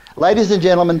Ladies and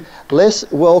gentlemen,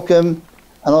 let's welcome,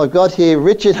 and I've got here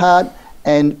Richard Hart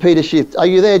and Peter Schiff. Are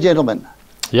you there, gentlemen?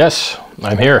 Yes,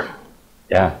 I'm here.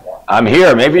 Yeah, I'm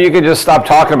here. Maybe you could just stop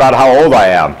talking about how old I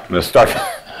am.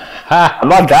 I'm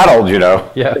not that old, you know.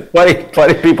 Yeah.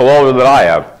 Plenty of people older than I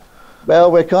am.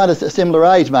 Well, we're kind of a similar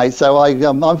age, mate. So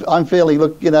I'm feeling,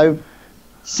 look,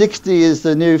 60 is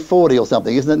the new 40 or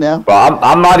something, isn't it now? Well,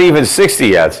 I'm not even 60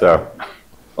 yet, so.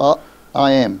 Well,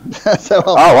 I am.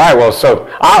 All right. Well, so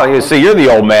you're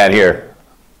the old man here.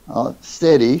 Oh,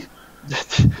 steady.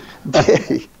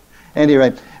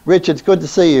 Anyway, Richard, it's good to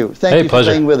see you. Thank you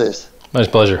pleasure. for being with us. My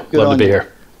pleasure. Good Love to be you.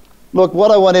 here. Look,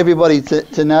 what I want everybody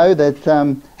to know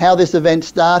that how this event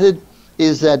started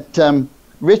is that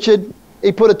Richard,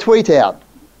 he put a tweet out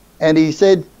and he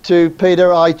said to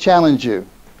Peter, I challenge you.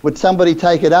 Would somebody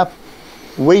take it up?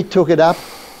 We took it up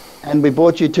and we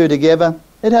brought you two together.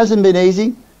 It hasn't been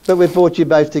easy, but we've brought you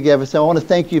both together. So I want to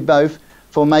thank you both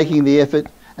for making the effort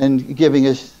and giving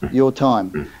us your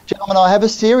time. Gentlemen, I have a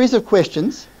series of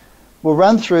questions. We'll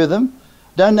run through them.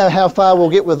 Don't know how far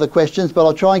we'll get with the questions, but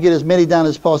I'll try and get as many done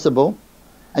as possible.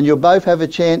 And you'll both have a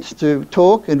chance to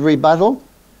talk and rebuttal.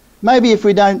 Maybe if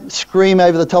we don't scream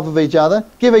over the top of each other,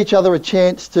 give each other a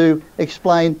chance to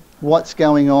explain what's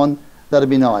going on. That'd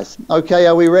be nice. Okay,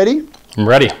 are we ready? I'm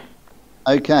ready.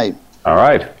 Okay. All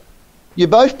right. You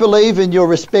both believe in your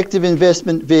respective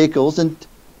investment vehicles, and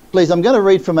please, I'm going to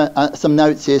read from some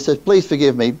notes here, so please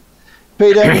forgive me.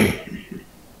 Peter,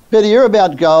 you're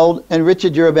about gold, and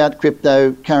Richard, you're about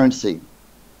cryptocurrency.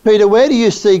 Peter, where do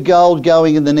you see gold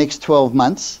going in the next 12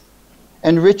 months?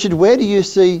 And Richard, where do you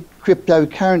see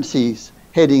cryptocurrencies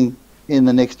heading in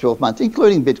the next 12 months,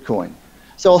 including Bitcoin?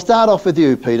 So I'll start off with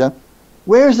you, Peter.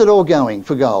 Where is it all going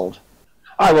for gold?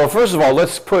 All right, well, first of all,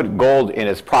 let's put gold in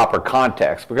its proper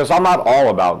context, because I'm not all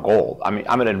about gold. I mean,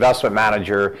 I'm an investment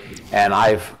manager, and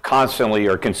I've constantly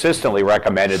or consistently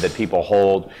recommended that people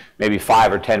hold maybe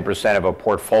 5 or 10% of a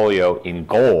portfolio in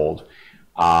gold.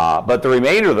 But the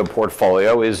remainder of the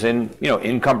portfolio is in,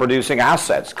 income-producing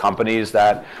assets, companies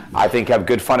that I think have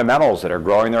good fundamentals, that are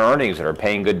growing their earnings, that are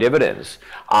paying good dividends.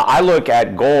 I look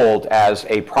at gold as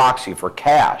a proxy for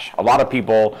cash. A lot of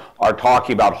people are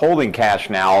talking about holding cash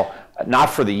now,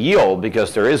 not for the yield,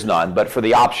 because there is none, but for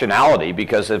the optionality,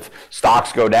 because if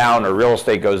stocks go down or real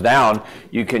estate goes down,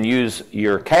 you can use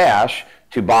your cash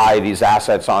to buy these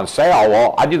assets on sale.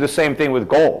 Well, I do the same thing with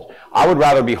gold. I would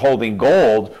rather be holding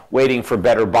gold, waiting for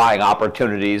better buying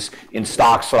opportunities in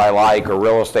stocks that I like or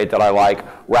real estate that I like,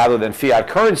 rather than fiat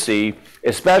currency,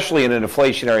 especially in an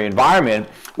inflationary environment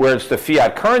where it's the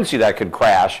fiat currency that could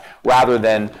crash rather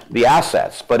than the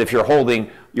assets. But if you're holding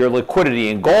your liquidity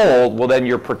in gold, well, then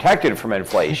you're protected from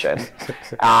inflation.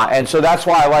 And so that's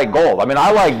why I like gold. I mean,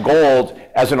 I like gold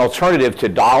as an alternative to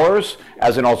dollars,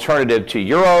 as an alternative to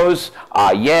euros,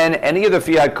 yen, any of the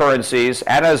fiat currencies,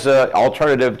 and as an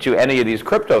alternative to any of these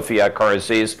crypto fiat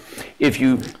currencies. If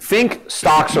you think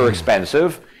stocks are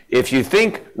expensive, if you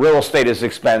think real estate is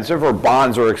expensive or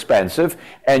bonds are expensive,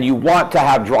 and you want to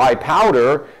have dry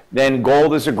powder, then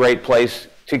gold is a great place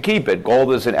to keep it.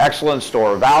 Gold is an excellent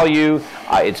store of value.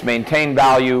 It's maintained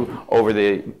value over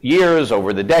the years,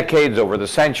 over the decades, over the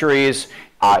centuries.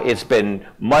 It's been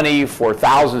money for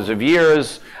thousands of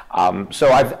years.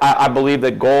 So I believe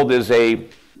that gold is a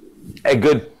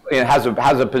good, it has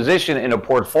a position in a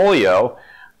portfolio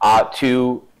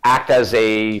to act as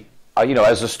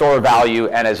as a store of value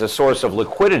and as a source of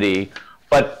liquidity.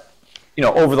 But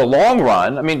over the long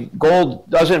run, I mean, gold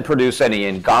doesn't produce any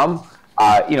income.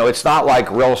 It's not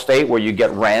like real estate where you get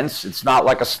rents. It's not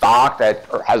like a stock that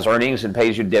has earnings and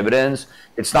pays you dividends.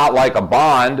 It's not like a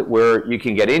bond where you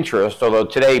can get interest, although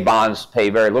today bonds pay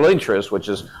very little interest, which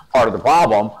is part of the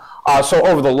problem. So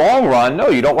over the long run, no,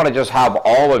 you don't want to just have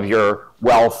all of your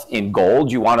wealth in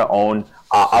gold. You want to own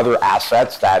other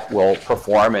assets that will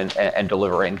perform and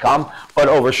deliver income. But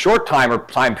over short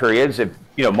time periods, if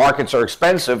markets are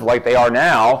expensive like they are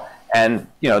now, and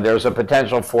there's a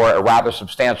potential for a rather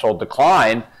substantial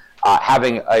decline,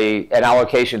 having an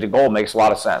allocation to gold makes a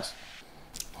lot of sense.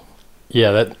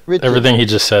 Yeah, everything he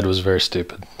just said was very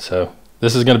stupid. So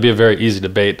this is going to be a very easy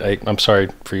debate. I'm sorry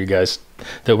for you guys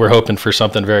that we're hoping for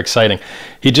something very exciting.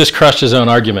 He just crushed his own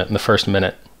argument in the first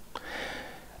minute.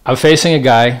 I'm facing a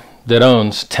guy that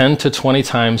owns 10 to 20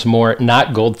 times more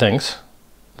not gold things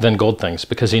than gold things,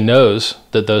 because he knows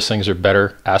that those things are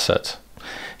better assets.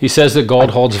 He says that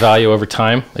gold holds value over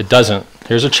time. It doesn't.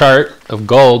 Here's a chart of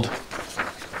gold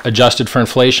adjusted for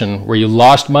inflation where you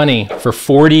lost money for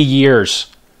 40 years.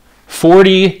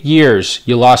 40 years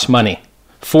you lost money.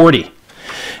 40.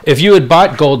 If you had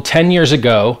bought gold 10 years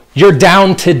ago, you're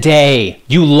down today.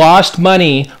 You lost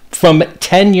money from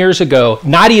 10 years ago,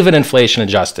 not even inflation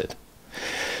adjusted.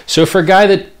 So for a guy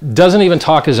that doesn't even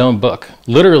talk his own book,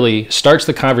 literally starts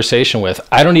the conversation with,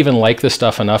 I don't even like this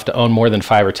stuff enough to own more than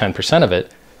 5 or 10% of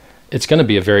it, it's going to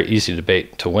be a very easy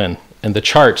debate to win. And the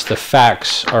charts, the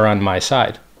facts are on my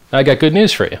side. I got good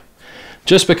news for you.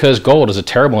 Just because gold is a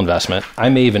terrible investment, I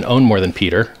may even own more than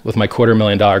Peter with my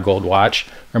 $250,000 gold watch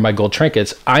or my gold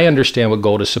trinkets. I understand what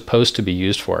gold is supposed to be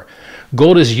used for.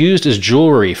 Gold is used as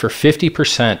jewelry for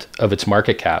 50% of its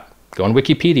market cap. Go on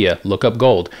Wikipedia, look up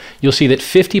gold. You'll see that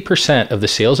 50% of the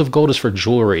sales of gold is for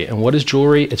jewelry. And what is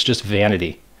jewelry? It's just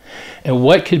vanity. And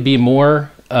what could be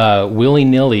more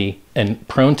willy-nilly and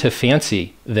prone to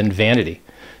fancy than vanity?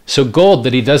 So gold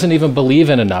that he doesn't even believe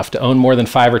in enough to own more than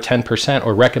 5 or 10%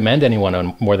 or recommend anyone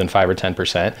own more than 5 or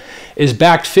 10% is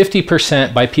backed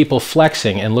 50% by people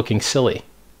flexing and looking silly.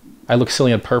 I look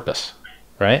silly on purpose,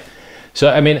 right? So,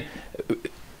 I mean,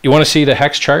 you want to see the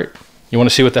hex chart? You want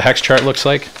to see what the hex chart looks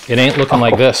like? It ain't looking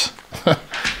like this.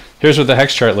 Here's what the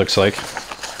hex chart looks like.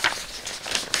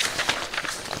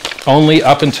 Only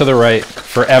up and to the right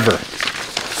forever.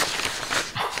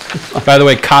 By the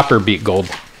way, copper beat gold.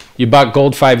 You bought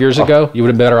gold 5 years ago, you would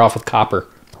have been better off with copper.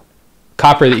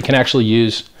 Copper that you can actually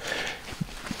use.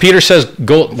 Peter says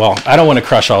gold, well, I don't want to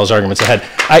crush all his arguments ahead.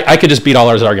 I could just beat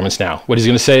all his arguments now. What he's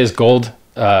going to say is gold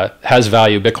has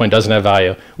value, Bitcoin doesn't have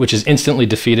value, which is instantly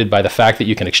defeated by the fact that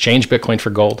you can exchange Bitcoin for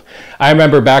gold. I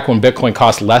remember back when Bitcoin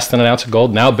cost less than an ounce of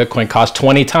gold, now Bitcoin costs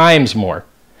 20 times more.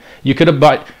 You could have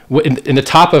bought, in the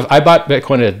top of, I bought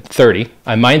Bitcoin at 30,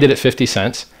 I mined it at 50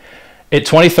 cents. In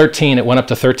 2013, it went up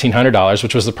to $1,300,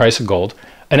 which was the price of gold.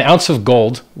 An ounce of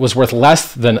gold was worth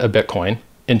less than a Bitcoin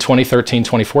in 2013,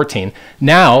 2014.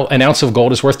 Now, an ounce of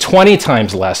gold is worth 20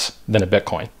 times less than a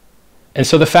Bitcoin. And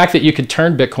so the fact that you could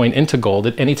turn Bitcoin into gold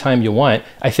at any time you want,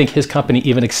 I think his company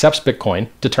even accepts Bitcoin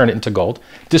to turn it into gold,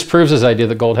 disproves his idea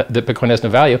that that Bitcoin has no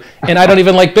value. And I don't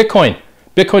even like Bitcoin.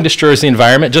 Bitcoin destroys the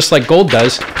environment just like gold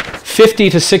does. 50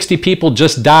 to 60 people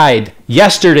just died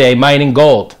yesterday mining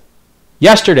gold.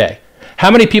 Yesterday. How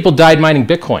many people died mining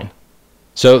Bitcoin?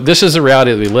 So this is the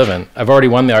reality that we live in. I've already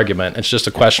won the argument. It's just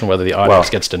a question whether the audience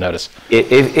gets to notice.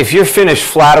 If you're finished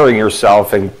flattering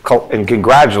yourself and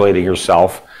congratulating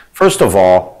yourself, first of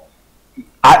all,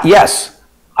 yes,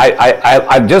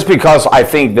 I just because I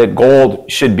think that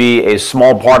gold should be a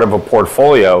small part of a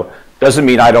portfolio doesn't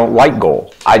mean I don't like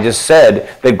gold. I just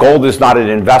said that gold is not an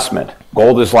investment.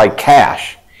 Gold is like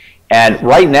cash. And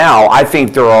right now, I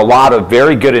think there are a lot of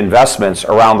very good investments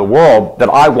around the world that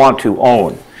I want to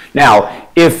own. Now,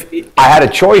 if I had a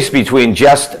choice between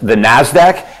just the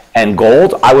NASDAQ and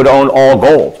gold, I would own all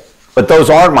gold. But those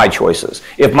aren't my choices.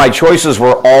 If my choices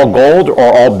were all gold or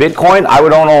all Bitcoin, I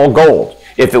would own all gold.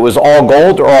 If it was all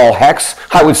gold or all hex,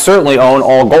 I would certainly own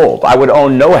all gold. I would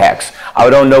own no hex. I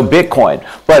would own no Bitcoin.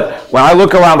 But when I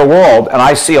look around the world and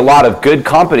I see a lot of good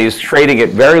companies trading at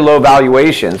very low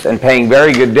valuations and paying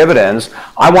very good dividends,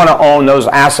 I want to own those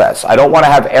assets. I don't want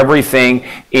to have everything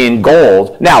in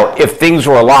gold. Now, if things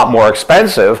were a lot more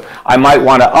expensive, I might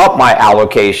want to up my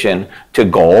allocation to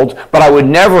gold, but I would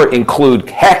never include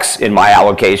hex in my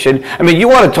allocation. I mean, you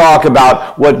want to talk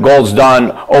about what gold's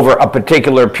done over a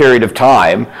particular period of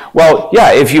time. Well,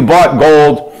 yeah, if you bought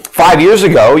gold 5 years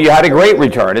ago, you had a great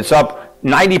return. It's up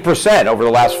 90% over the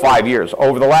last 5 years.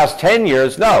 Over the last 10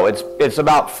 years, no, it's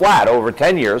about flat over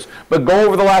 10 years, but go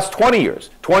over the last 20 years.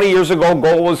 20 years ago,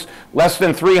 gold was less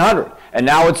than 300, and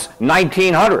now it's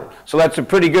 1,900. So that's a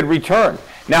pretty good return.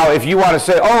 Now, if you want to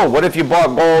say, oh, what if you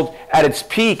bought gold at its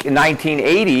peak in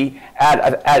 1980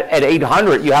 at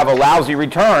 800, you have a lousy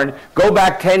return. Go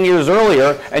back 10 years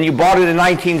earlier and you bought it in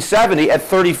 1970 at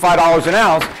 $35 an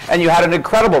ounce and you had an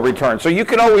incredible return. So you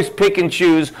can always pick and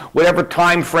choose whatever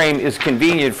time frame is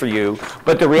convenient for you.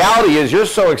 But the reality is you're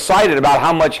so excited about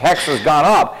how much hex has gone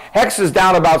up. Hex is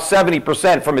down about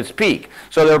 70% from its peak.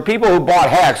 So there are people who bought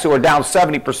hex who are down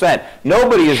 70%.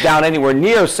 Nobody is down anywhere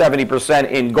near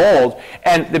 70% in gold.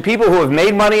 And the people who have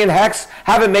made money in hex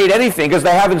haven't made anything because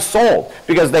they haven't sold,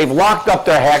 because they've locked up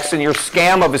their hex in your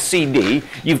scam of a CD.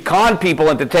 You've conned people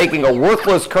into taking a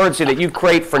worthless currency that you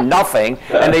create for nothing,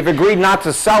 and they've agreed not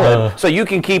to sell it, so you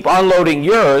can keep unloading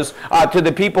yours to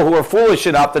the people who are foolish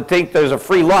enough to think there's a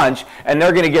free lunch and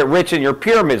they're going to get rich in your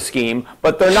pyramid scheme,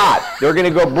 but they're not. They're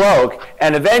going to go broke,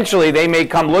 and eventually they may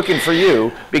come looking for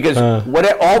you because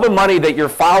all the money that your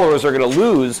followers are going to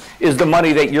lose is the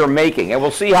money that you're making. And we'll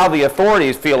see how the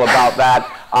authorities feel about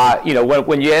that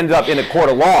when you end up in a court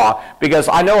of law, because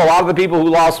I know a lot of the people who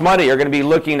lost money are going to be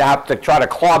looking to have to try to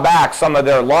claw back some of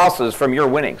their losses from your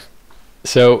winnings.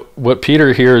 So what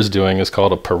Peter here is doing is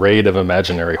called a parade of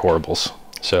imaginary horribles.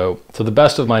 So, to the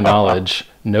best of my knowledge,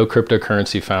 no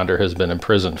cryptocurrency founder has been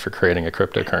imprisoned for creating a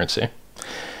cryptocurrency.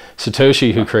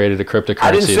 Satoshi, who created a cryptocurrency...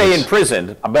 I didn't say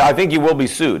imprisoned, but I think you will be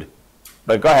sued.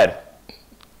 But go ahead.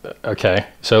 Okay,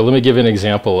 so let me give you an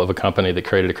example of a company that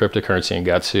created a cryptocurrency and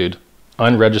got sued.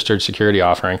 Unregistered security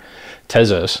offering,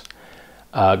 Tezos,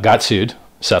 got sued,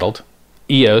 settled.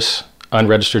 EOS,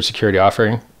 unregistered security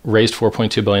offering, raised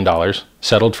 $4.2 billion,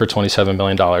 settled for $27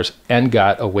 million, and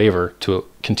got a waiver to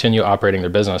continue operating their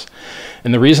business.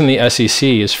 And the reason the SEC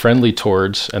is friendly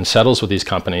towards and settles with these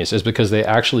companies is because they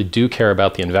actually do care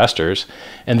about the investors,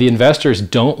 and the investors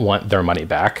don't want their money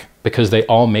back because they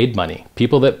all made money.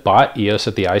 People that bought EOS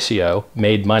at the ICO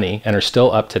made money and are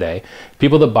still up today.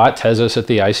 People that bought Tezos at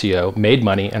the ICO made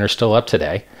money and are still up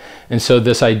today. And so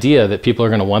this idea that people are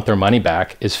going to want their money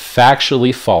back is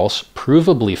factually false,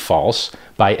 provably false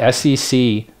by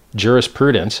SEC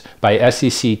jurisprudence, by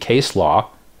SEC case law.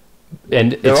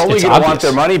 And they're only going to want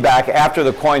their money back after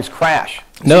the coins crash.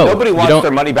 No, nobody wants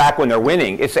their money back when they're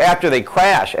winning. It's after they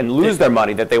crash and lose their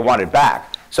money that they want it back.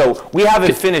 So we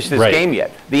haven't finished this game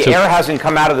yet. The air hasn't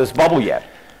come out of this bubble yet.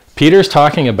 Peter's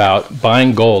talking about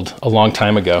buying gold a long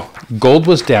time ago. Gold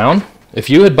was down. If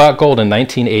you had bought gold in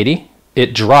 1980,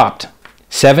 it dropped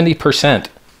 70%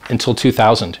 until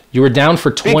 2000. You were down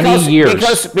for 20 years.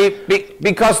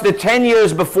 Because the 10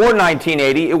 years before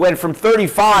 1980, it went from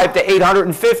 35 to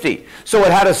 850. So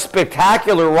it had a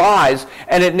spectacular rise,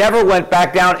 and it never went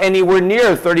back down anywhere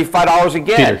near $35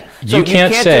 again. Peter, so you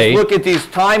can't just look at these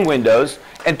time windows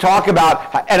and talk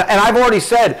about, and I've already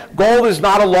said, gold is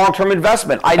not a long-term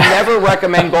investment. I never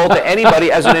recommend gold to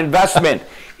anybody as an investment.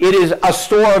 It is a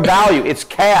store of value. It's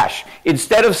cash.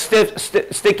 Instead of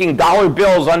sticking dollar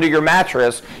bills under your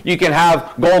mattress, you can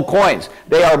have gold coins.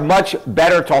 They are much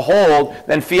better to hold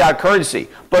than fiat currency.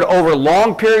 But over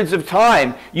long periods of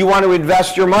time, you want to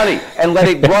invest your money and let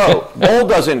it grow. Gold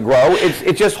doesn't grow.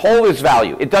 It just holds its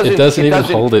value. It doesn't even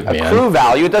hold it, man. Accrue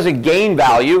value. It doesn't gain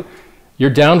value. You're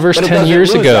down versus 10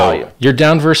 years ago. You're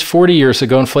down versus 40 years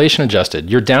ago, inflation adjusted.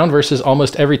 You're down versus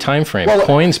almost every time frame. Well,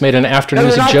 Coins made an afternoon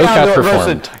as a joke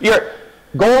outperformed.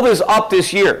 Gold is up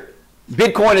this year.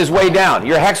 Bitcoin is way down.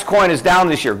 Your Hex coin is down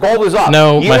this year. Gold is up.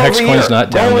 No, my Hex coin is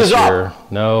not down this year.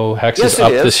 No, Hex is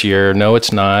up this year. No,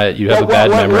 it's not. You have a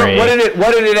bad memory. What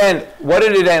did it end? What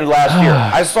did it end last year?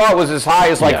 I saw it was as high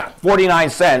as like 49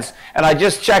 cents, and I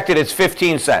just checked it. It's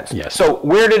 15 cents. Yes. So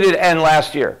where did it end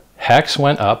last year? Hex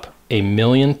went up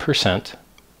 1,000,000%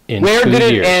 in 2 years. Where did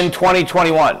it end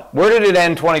 2021? Where did it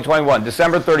end 2021?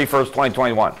 December 31st,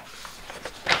 2021.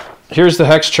 Here's the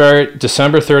Hex chart.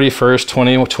 December 31st,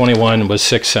 2021 was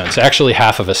 6 cents. Actually,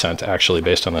 half of a cent, actually,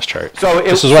 based on this chart.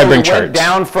 This is why I bring charts.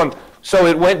 So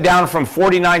it went down from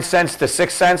 49 cents to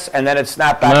 6 cents, and then it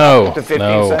snapped back up to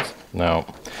 15 cents? No.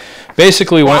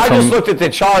 Basically went from... I just looked at the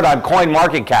chart on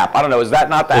CoinMarketCap. I don't know, is that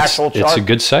not the actual chart? It's a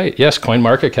good site. Yes,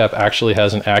 CoinMarketCap actually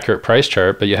has an accurate price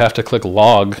chart, but you have to click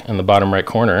log in the bottom right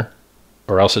corner,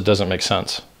 or else it doesn't make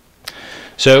sense.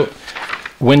 So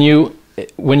when you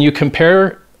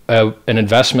compare an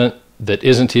investment that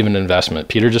isn't even an investment,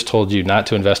 Peter just told you not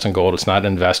to invest in gold. It's not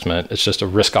an investment. It's just a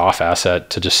risk-off asset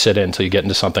to just sit in until you get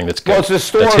into something that's good. Well, it's a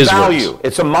store of value.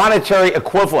 It's a monetary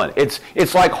equivalent.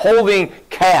 It's like holding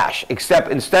cash,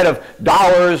 except instead of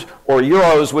dollars or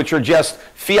euros, which are just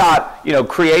fiat,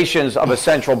 creations of a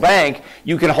central bank,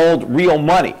 you can hold real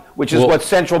money, which is what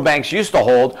central banks used to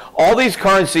hold. All these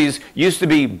currencies used to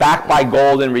be backed by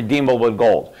gold and redeemable with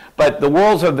gold. But the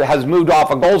world has moved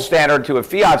off a gold standard to a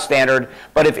fiat standard.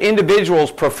 But if individuals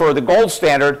prefer the gold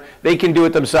standard, they can do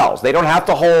it themselves. They don't have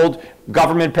to hold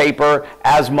government paper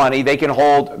as money. They can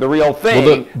hold the real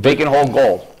thing. They can hold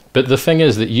gold. But the thing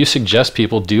is that you suggest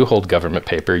people do hold government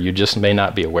paper. You just may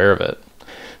not be aware of it.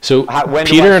 So when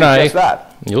Peter do I suggest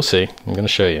that? You'll see. I'm going to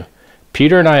show you.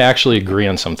 Peter and I actually agree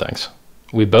on some things.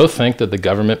 We both think that the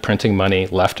government printing money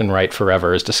left and right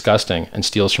forever is disgusting and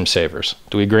steals from savers.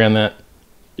 Do we agree on that?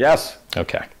 Yes.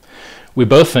 Okay. We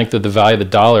both think that the value of the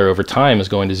dollar over time is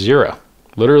going to zero.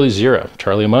 Literally zero.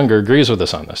 Charlie Munger agrees with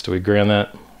us on this. Do we agree on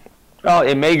that? Well,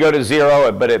 it may go to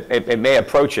zero, but it may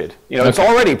approach it. It's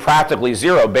already practically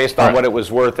zero based on what it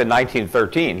was worth in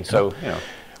 1913. So,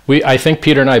 I think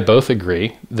Peter and I both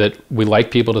agree that we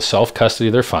like people to self-custody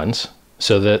their funds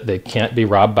so that they can't be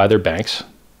robbed by their banks.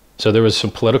 So there was some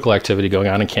political activity going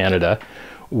on in Canada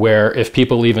where if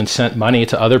people even sent money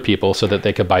to other people so that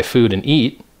they could buy food and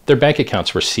eat, their bank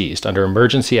accounts were seized under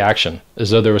emergency action,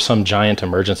 as though there was some giant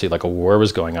emergency, like a war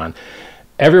was going on.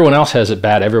 Everyone else has it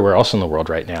bad everywhere else in the world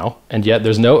right now, and yet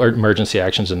there's no emergency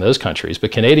actions in those countries,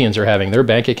 but Canadians are having their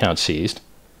bank accounts seized,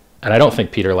 and I don't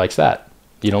think Peter likes that.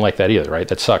 You don't like that either, right?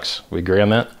 That sucks. We agree on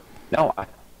that? No,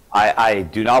 I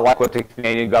do not like what the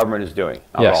Canadian government is doing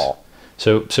at all.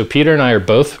 So Peter and I are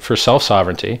both for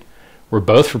self-sovereignty. We're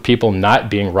both for people not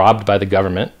being robbed by the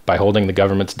government by holding the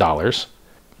government's dollars.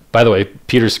 By the way,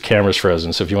 Peter's camera's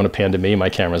frozen, so if you want to pan to me, my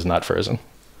camera's not frozen.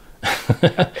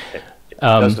 It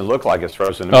doesn't look like it's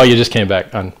frozen. Oh, you just came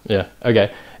back on. Yeah,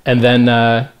 okay. And then,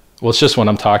 well, it's just when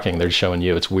I'm talking, they're showing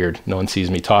you. It's weird. No one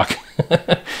sees me talk.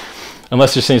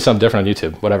 Unless they're seeing something different on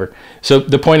YouTube, whatever. So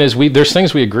the point is, there's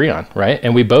things we agree on, right?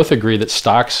 And we both agree that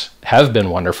stocks have been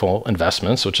wonderful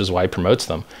investments, which is why he promotes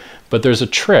them. But there's a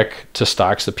trick to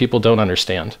stocks that people don't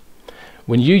understand.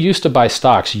 When you used to buy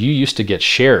stocks, you used to get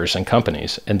shares in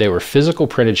companies, and they were physical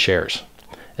printed shares.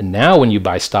 And now when you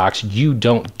buy stocks, you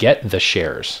don't get the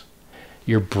shares.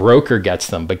 Your broker gets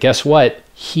them. But guess what?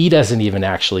 He doesn't even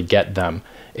actually get them.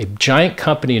 A giant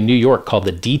company in New York called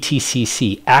the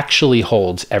DTCC actually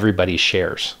holds everybody's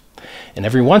shares. And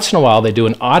every once in a while, they do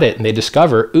an audit and they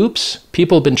discover, oops,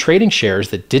 people have been trading shares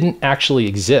that didn't actually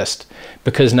exist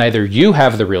because neither you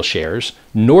have the real shares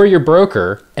nor your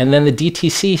broker. And then the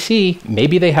DTCC,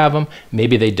 maybe they have them,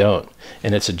 maybe they don't.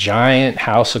 And it's a giant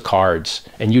house of cards.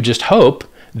 And you just hope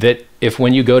that if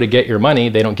when you go to get your money,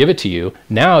 they don't give it to you,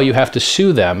 now you have to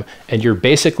sue them and you're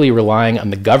basically relying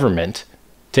on the government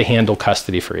to handle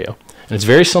custody for you. And it's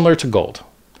very similar to gold.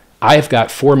 I've got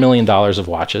 $4 million of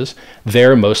watches.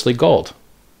 They're mostly gold.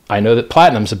 I know that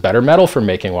platinum's a better metal for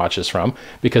making watches from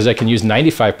because I can use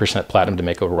 95% platinum to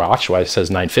make a watch, why it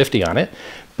says 950 on it.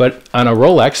 But on a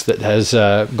Rolex that has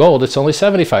gold, it's only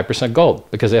 75% gold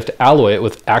because they have to alloy it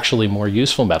with actually more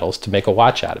useful metals to make a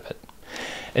watch out of it.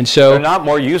 And so they're not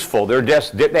more useful. They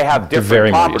have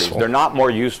different properties. They're not more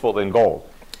useful than gold.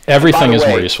 Everything is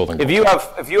more useful than gold.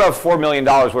 If you have $4 million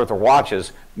worth of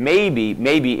watches,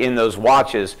 maybe in those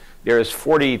watches there's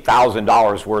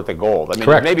 $40,000 worth of gold. I mean,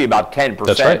 correct. Maybe about 10%.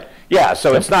 That's right. Yeah,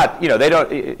 so it's not, they don't,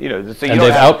 so and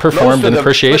they've outperformed in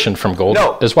appreciation from gold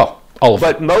as well. All of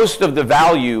but most of the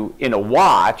value in a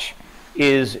watch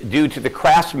is due to the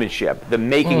craftsmanship, the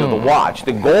making of the watch.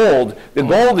 The gold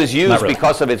is used really.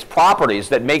 because of its properties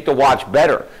that make the watch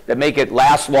better, that make it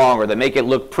last longer, that make it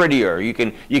look prettier. You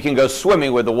can go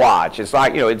swimming with the watch. It's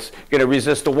like, it's going to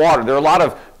resist the water. There are a lot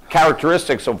of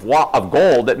characteristics of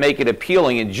gold that make it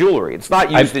appealing in jewelry. It's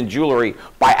not used in jewelry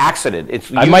by accident.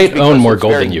 I might own more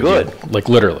gold than you do. Like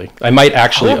literally. I might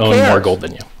actually own more gold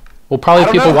than you. Well,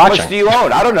 probably people watching. How much do you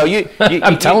own? I don't know.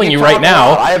 I'm telling you right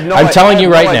now. I'm telling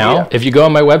you right now. If you go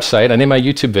on my website, I name my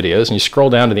YouTube videos, and you scroll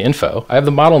down to the info, I have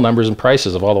the model numbers and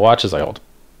prices of all the watches I hold.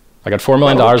 I got $4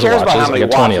 million of watches. I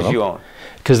got 20 of them.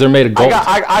 Because they're made of gold.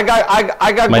 I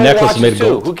got my gold necklace watches is made of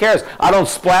gold. Too. Who cares? I don't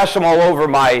splash them all over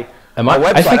my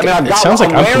website. I think it sounds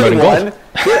like I'm promoting gold.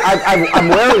 I'm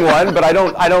wearing one, but I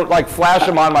don't like flash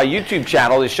them on my YouTube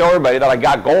channel to show everybody that I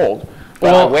got gold.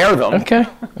 But I wear them. Okay.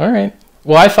 All right.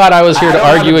 Well, I thought I was here to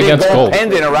argue against gold.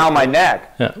 Pendant around my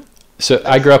neck. Yeah. So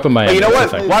I grew up in Miami. But you know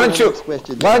what? Why don't you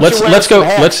let's go.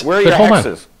 But hold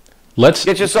on. Let's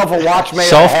get yourself a watch made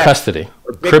solve custody.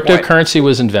 Cryptocurrency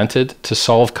was invented to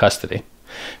solve custody.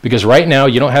 Because right now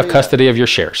you don't have custody of your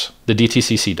shares. The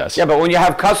DTCC does. Yeah, but when you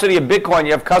have custody of Bitcoin,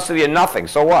 you have custody of nothing.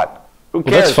 So what? Who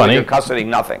cares? Well, that's funny. You're custodying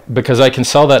nothing. Because I can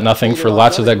sell that nothing for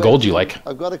lots of that gold you like.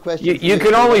 I've got a question. You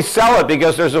can only sell it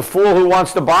because there's a fool who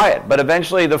wants to buy it. But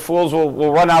eventually the fools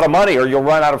will run out of money, or you'll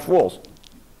run out of fools.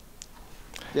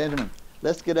 Gentlemen,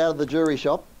 let's get out of the jury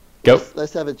shop. Go.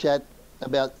 Let's have a chat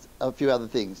about a few other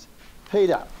things.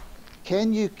 Peter,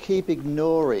 can you keep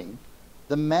ignoring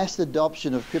the mass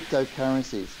adoption of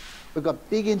cryptocurrencies? We've got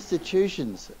big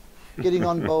institutions getting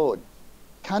on board.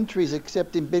 Countries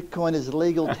accepting Bitcoin as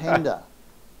legal tender.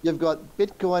 You've got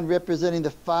Bitcoin representing the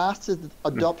fastest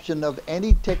adoption of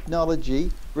any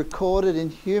technology recorded in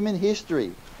human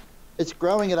history. It's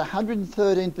growing at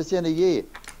 113% a year.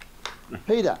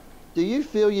 Peter, do you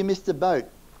feel you missed the boat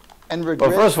and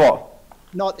regret first of all,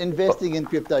 not investing in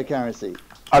cryptocurrency?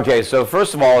 Okay, so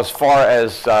first of all, as far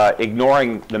as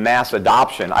ignoring the mass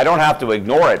adoption, I don't have to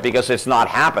ignore it because it's not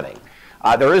happening.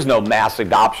 There is no mass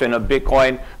adoption of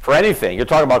Bitcoin for anything. You're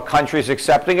talking about countries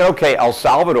accepting it. Okay, El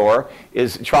Salvador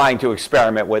is trying to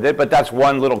experiment with it, but that's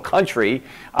one little country.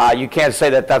 You can't say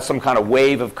that that's some kind of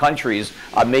wave of countries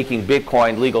making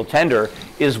Bitcoin legal tender.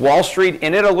 Is Wall Street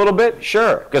in it a little bit?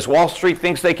 Sure, because Wall Street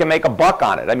thinks they can make a buck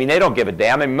on it. I mean, they don't give a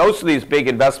damn. And most of these big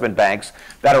investment banks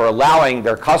that are allowing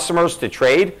their customers to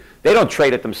trade, they don't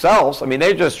trade it themselves. I mean,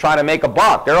 they're just trying to make a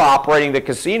buck. They're operating the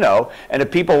casino, and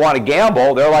if people want to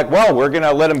gamble, they're like, well, we're going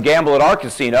to let them gamble at our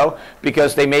casino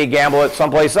because they may gamble at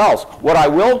someplace else. What I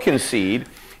will concede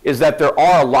is that there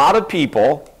are a lot of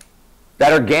people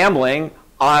that are gambling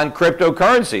on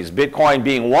cryptocurrencies, Bitcoin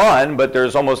being one, but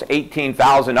there's almost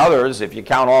 18,000 others if you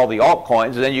count all the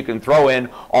altcoins, and then you can throw in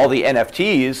all the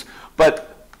NFTs.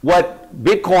 But what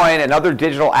Bitcoin and other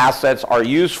digital assets are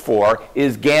used for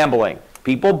is gambling.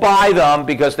 People buy them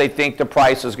because they think the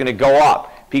price is going to go up.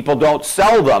 People don't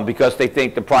sell them because they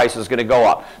think the price is going to go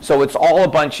up. So it's all a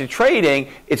bunch of trading.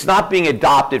 It's not being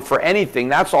adopted for anything.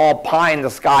 That's all pie in the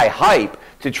sky hype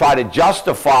to try to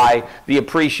justify the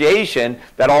appreciation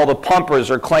that all the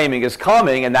pumpers are claiming is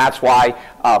coming, and that's why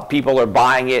people are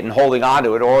buying it and holding on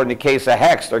to it, or in the case of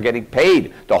Hex, they're getting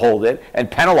paid to hold it and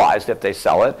penalized if they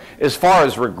sell it. As far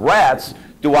as regrets,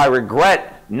 do I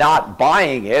regret not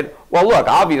buying it? Well, look,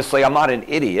 obviously I'm not an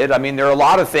idiot. I mean, there are a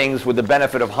lot of things with the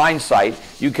benefit of hindsight.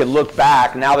 You can look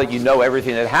back now that you know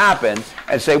everything that happened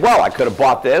and say, well, I could have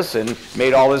bought this and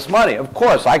made all this money. Of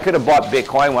course, I could have bought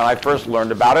Bitcoin when I first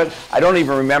learned about it. I don't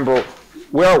even remember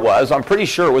where it was. I'm pretty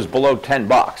sure it was below 10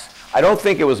 bucks. I don't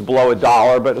think it was below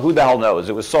 $1, but who the hell knows?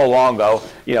 It was so long ago,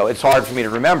 it's hard for me to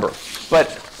remember.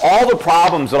 But all the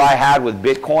problems that I had with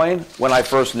Bitcoin when I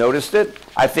first noticed it,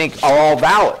 I think are all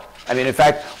valid. I mean, in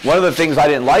fact, one of the things I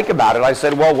didn't like about it, I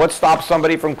said, well, what stops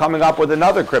somebody from coming up with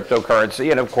another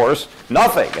cryptocurrency? And of course,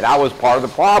 nothing. And that was part of the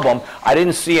problem. I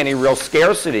didn't see any real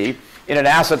scarcity in an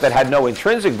asset that had no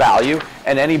intrinsic value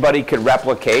and anybody could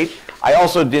replicate. I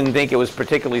also didn't think it was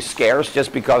particularly scarce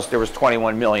just because there was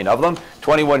 21 million of them.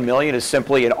 21 million is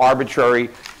simply an arbitrary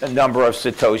number of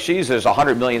Satoshis. There's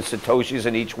 100 million Satoshis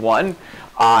in each one.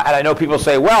 And I know people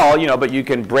say, well, but you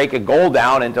can break a gold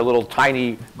down into little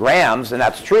tiny grams, and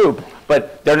that's true,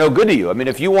 but they're no good to you. I mean,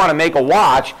 if you want to make a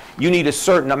watch, you need a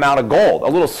certain amount of gold. A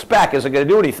little speck isn't going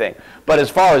to do anything. But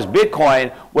as far as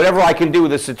Bitcoin, whatever I can do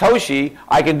with a Satoshi,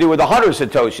 I can do with 100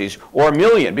 Satoshis or a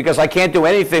million, because I can't do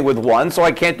anything with one, so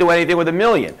I can't do anything with a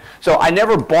million. So I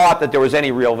never bought that there was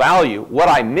any real value. What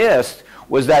I missed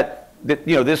was that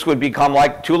this would become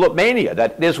like tulip mania,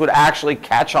 that this would actually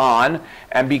catch on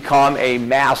and become a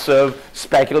massive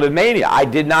speculative mania. I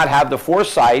did not have the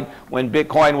foresight when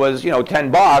Bitcoin was,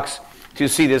 10 bucks to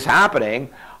see this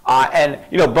happening.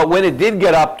 But when it did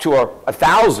get up to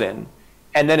 1,000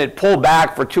 and then it pulled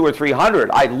back for 200 or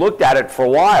 300, I looked at it for a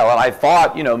while and I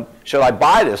thought, should I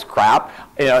buy this crap?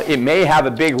 It may have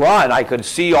a big run. I could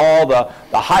see all the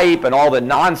hype and all the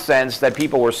nonsense that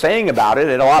people were saying about it,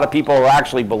 and a lot of people were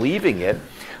actually believing it.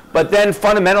 But then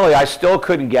fundamentally, I still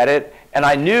couldn't get it, and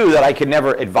I knew that I could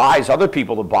never advise other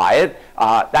people to buy it.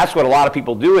 That's what a lot of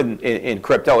people do in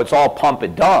crypto. It's all pump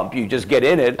and dump. You just get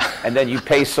in it, and then you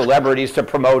pay celebrities to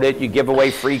promote it. You give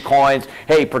away free coins.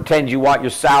 Hey, pretend you want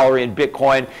your salary in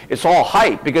Bitcoin. It's all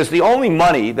hype, because the only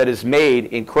money that is made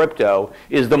in crypto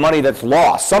is the money that's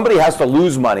lost. Somebody has to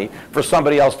lose money for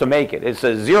somebody else to make it. It's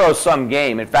a zero-sum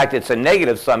game. In fact, it's a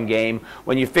negative-sum game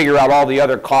when you figure out all the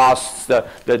other costs,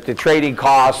 the trading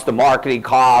costs, the marketing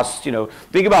costs.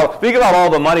 Think about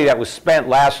all the money that was spent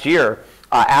last year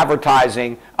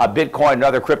advertising Bitcoin and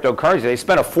other cryptocurrencies. They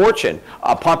spent a fortune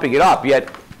pumping it up, yet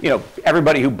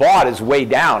everybody who bought is way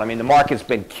down. I mean, the market's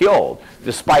been killed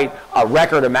despite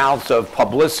record amounts of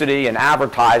publicity and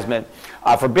advertisement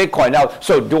for Bitcoin. Now,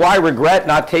 so do I regret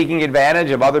not taking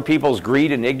advantage of other people's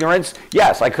greed and ignorance?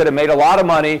 Yes, I could have made a lot of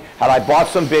money had I bought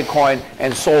some Bitcoin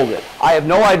and sold it. I have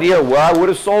no idea where I would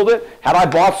have sold it. Had I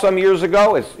bought some years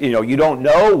ago, you don't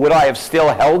know. Would I have still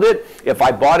held it if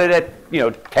I bought it at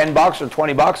 10 bucks or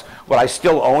 20 bucks? Would I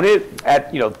still own it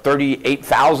at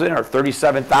 38,000 or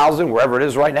 37,000, wherever it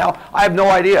is right now? I have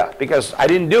no idea, because I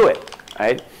didn't do it,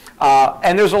 right?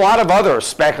 And there's a lot of other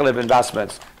speculative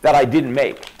investments that I didn't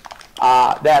make.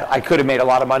 That I could have made a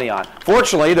lot of money on.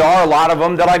 Fortunately, there are a lot of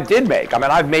them that I did make. I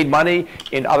mean, I've made money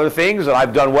in other things, and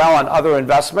I've done well on other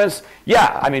investments.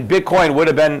 Yeah, I mean, Bitcoin would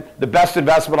have been the best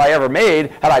investment I ever made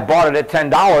had I bought it at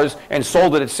 $10 and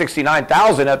sold it at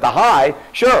 $69,000 at the high.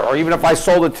 Sure, or even if I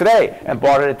sold it today and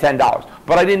bought it at $10.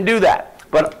 But I didn't do that.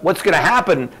 But what's going to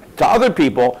happen to other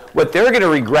people, what they're going to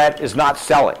regret is not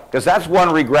selling, because that's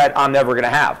one regret I'm never going to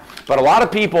have. But a lot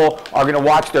of people are going to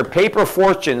watch their paper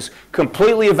fortunes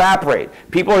completely evaporate.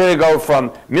 People are going to go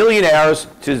from millionaires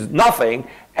to nothing,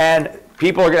 and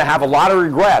people are going to have a lot of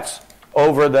regrets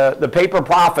over the paper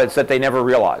profits that they never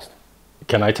realized.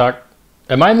 Can I talk?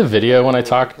 Am I in the video when I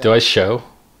talk? Do I show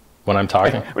when I'm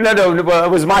talking? No,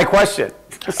 it was my question.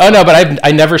 Oh, no, but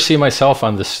I never see myself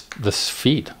on this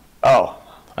feed. Oh.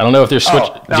 I don't know if they're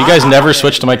switched. Do you guys never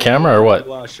switch to my camera or what?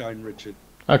 You are shown, Richard.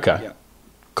 Okay. Yeah.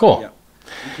 Cool. Yeah.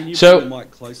 Can you So bring the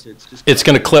mic closer? it's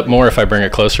going to clip more if I bring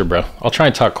it closer, bro. I'll try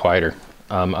and talk quieter.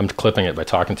 I'm clipping it by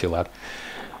talking too loud.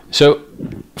 So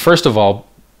first of all,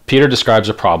 Peter describes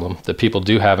a problem that people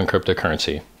do have in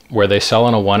cryptocurrency, where they sell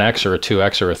on a 1x or a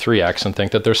 2x or a 3x and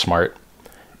think that they're smart,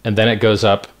 and then it goes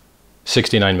up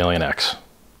 69 million X.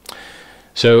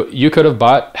 So you could have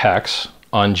bought HEX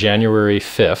on January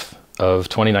 5th of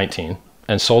 2019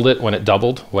 and sold it when it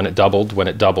doubled, when it doubled, when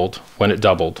it doubled, when it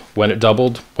doubled, when it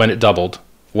doubled, when it doubled,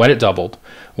 when it doubled,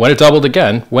 when it doubled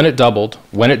again, when it doubled,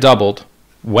 when it doubled,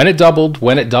 when it doubled,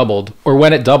 when it doubled, or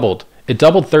when it doubled. It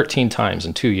doubled 13 times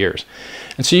in 2 years.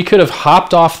 And so you could have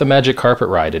hopped off the magic carpet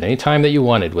ride at any time that you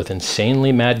wanted with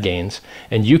insanely mad gains,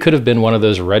 and you could have been one of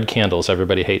those red candles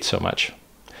everybody hates so much.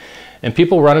 And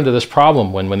people run into this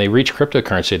problem when they reach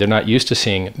cryptocurrency, they're not used to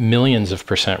seeing millions of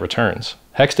percent returns.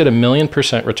 HEX did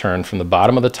 1,000,000% return from the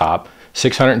bottom of the top,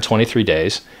 623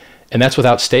 days, and that's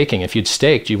without staking. If you'd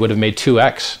staked, you would have made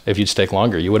 2x if you'd staked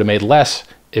longer. You would have made less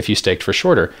if you staked for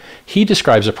shorter. He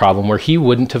describes a problem where he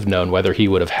wouldn't have known whether he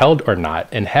would have held or not,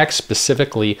 and HEX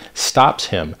specifically stops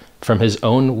him from his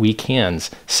own weak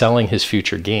hands selling his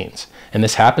future gains. And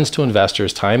this happens to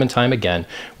investors time and time again,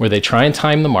 where they try and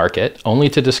time the market only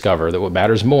to discover that what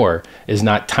matters more is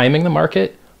not timing the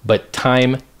market, but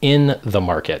time in the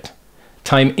market.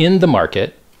 Time in the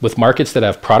market with markets that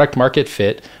have product market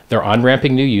fit, they're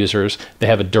on-ramping new users, they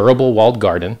have a durable walled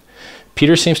garden.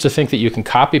 Peter seems to think that you can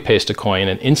copy paste a coin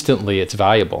and instantly it's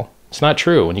valuable. It's not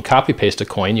true. When you copy paste a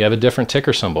coin, you have a different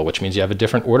ticker symbol, which means you have a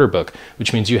different order book,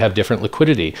 which means you have different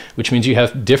liquidity, which means you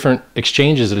have different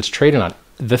exchanges that it's traded on.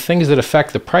 The things that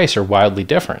affect the price are wildly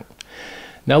different.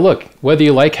 Now look, whether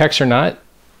you like HEX or not,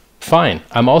 fine.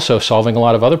 I'm also solving a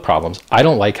lot of other problems. I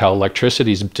don't like how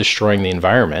electricity is destroying the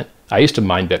environment. I used to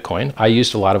mine Bitcoin. I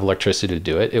used a lot of electricity to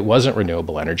do it. It wasn't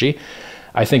renewable energy.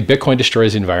 I think Bitcoin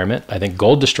destroys the environment. I think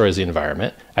gold destroys the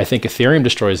environment. I think Ethereum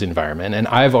destroys the environment, and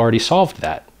I've already solved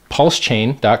that.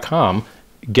 PulseChain.com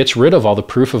gets rid of all the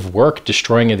proof of work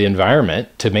destroying the environment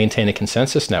to maintain a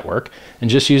consensus network and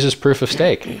just uses proof of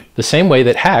stake. The same way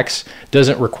that HEX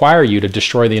doesn't require you to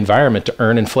destroy the environment to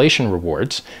earn inflation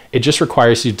rewards. It just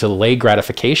requires you to delay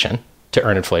gratification to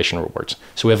earn inflation rewards.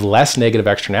 So we have less negative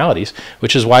externalities,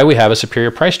 which is why we have a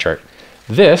superior price chart.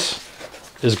 This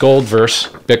is gold versus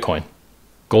Bitcoin.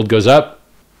 Gold goes up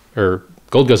a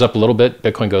little bit,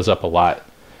 Bitcoin goes up a lot.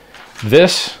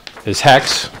 This is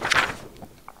HEX.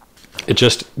 It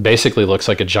just basically looks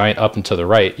like a giant up and to the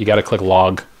right. You got to click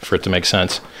log for it to make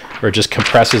sense, or it just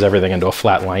compresses everything into a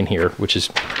flat line here, which is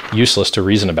useless to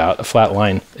reason about. A flat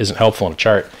line isn't helpful in a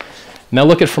chart. Now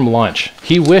look at from launch.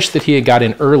 He wished that he had got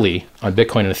in early on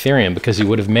Bitcoin and Ethereum because he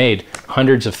would have made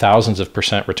hundreds of thousands of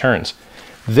percent returns.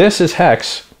 This is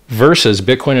HEX versus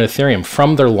Bitcoin and Ethereum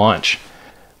from their launch.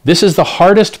 This is the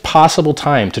hardest possible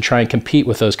time to try and compete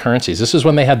with those currencies. This is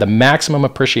when they had the maximum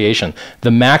appreciation, the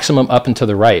maximum up and to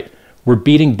the right. We're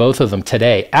beating both of them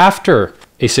today after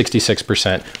a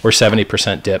 66% or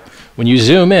 70% dip. When you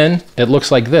zoom in, it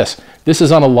looks like this. This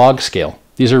is on a log scale.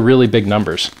 These are really big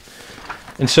numbers.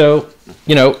 And so,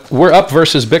 we're up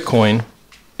versus Bitcoin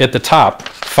at the top,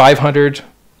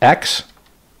 500x.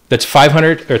 That's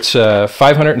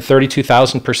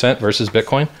 532,000% versus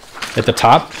Bitcoin at the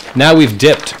top. Now we've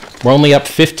dipped. We're only up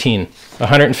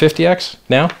 150x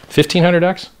now,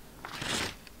 1500x.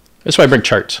 That's why I bring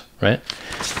charts, right?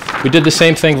 We did the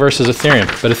same thing versus Ethereum,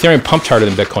 but Ethereum pumped harder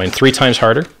than Bitcoin, 3 times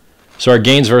harder. So our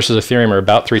gains versus Ethereum are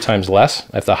about 3 times less.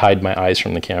 I have to hide my eyes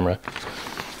from the camera.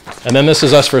 And then this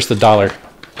is us versus the dollar.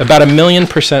 About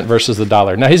 1,000,000% versus the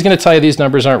dollar. Now he's going to tell you these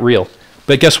numbers aren't real.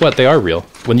 But guess what? They are real.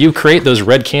 When you create those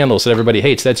red candles that everybody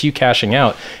hates, that's you cashing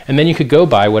out. And then you could go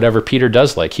buy whatever Peter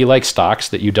does like. He likes stocks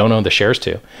that you don't own the shares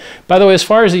to. By the way, as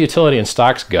far as the utility and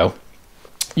stocks go,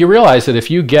 you realize that if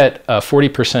you get a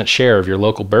 40% share of your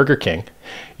local Burger King,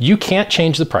 you can't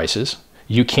change the prices.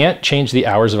 You can't change the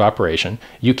hours of operation.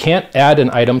 You can't add an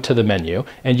item to the menu.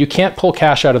 And you can't pull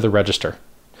cash out of the register.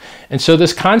 And so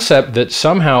this concept that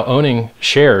somehow owning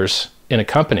shares in a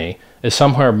company is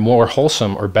somewhere more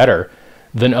wholesome or better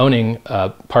than owning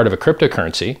part of a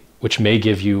cryptocurrency, which may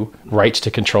give you rights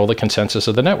to control the consensus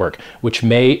of the network, which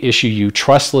may issue you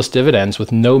trustless dividends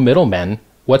with no middlemen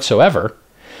whatsoever.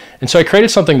 And so I created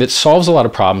something that solves a lot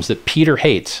of problems that Peter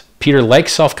hates. Peter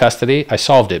likes self-custody. I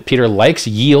solved it. Peter likes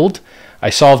yield. I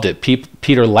solved it.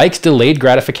 Peter likes delayed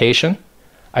gratification.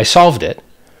 I solved it.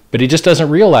 But he just doesn't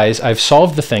realize I've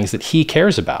solved the things that he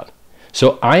cares about.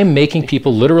 So I'm making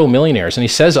people literal millionaires. And he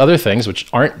says other things which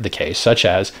aren't the case, such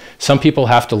as some people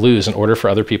have to lose in order for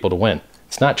other people to win.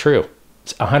 It's not true.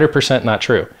 It's 100% not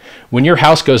true. When your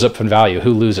house goes up in value,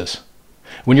 who loses?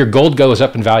 When your gold goes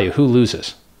up in value, who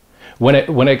loses? When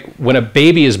a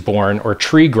baby is born or a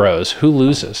tree grows, who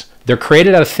loses? They're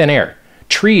created out of thin air.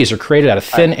 Trees are created out of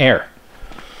thin air.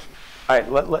 All right,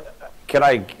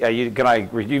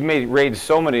 you've raised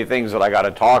so many things that I got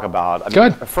to talk about. Go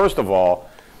ahead. First of all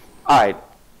right,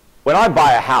 when I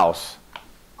buy a house,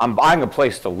 I'm buying a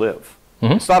place to live.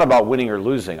 It's not about winning or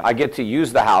losing. I get to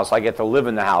use the house. I get to live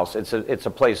in the house. It's a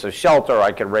place of shelter.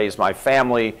 I can raise my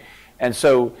family. And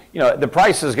so, the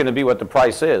price is going to be what the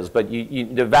price is, but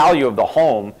the value of the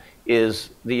home is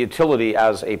the utility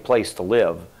as a place to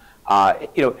live.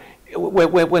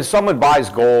 When someone buys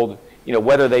gold,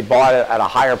 whether they bought it at a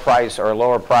higher price or a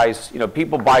lower price,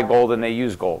 people buy gold and they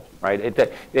use gold, right?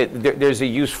 There's a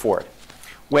use for it.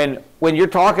 When you're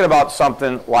talking about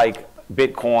something like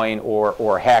Bitcoin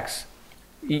or Hex,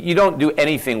 you don't do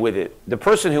anything with it. The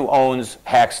person who owns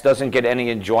Hex doesn't get any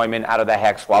enjoyment out of the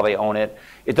Hex while they own it.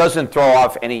 It doesn't throw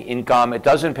off any income. It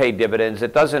doesn't pay dividends.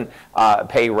 It doesn't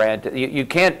pay rent. You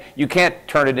can't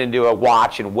turn it into a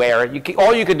watch and wear it.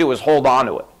 All you can do is hold on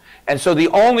to it. And so the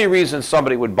only reason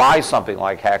somebody would buy something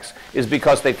like Hex is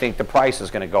because they think the price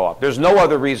is going to go up. There's no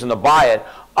other reason to buy it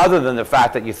other than the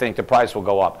fact that you think the price will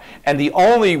go up. And the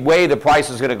only way the price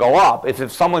is going to go up is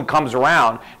if someone comes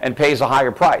around and pays a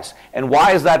higher price. And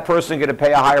why is that person going to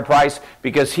pay a higher price?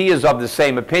 Because he is of the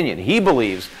same opinion. He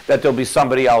believes that there'll be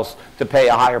somebody else to pay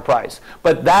a higher price.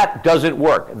 But that doesn't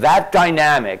work. That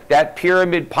dynamic, that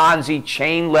pyramid Ponzi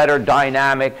chain letter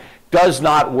dynamic, does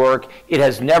not work. It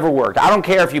has never worked. I don't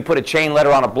care if you put a chain letter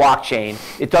on a blockchain.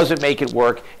 It doesn't make it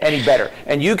work any better.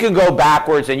 And you can go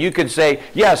backwards and you can say,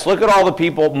 yes, look at all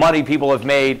the money people have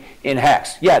made in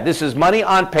Hex. Yeah, this is money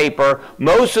on paper.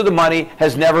 Most of the money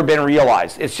has never been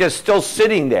realized. It's just still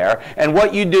sitting there. And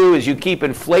what you do is you keep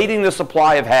inflating the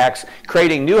supply of Hex,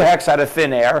 creating new Hex out of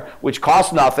thin air, which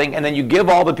costs nothing, and then you give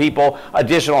all the people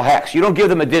additional Hex. You don't give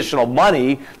them additional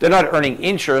money. They're not earning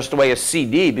interest the way a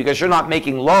CD because you're not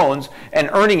making loans and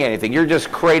earning anything. You're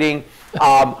just creating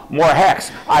more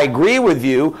Hex. I agree with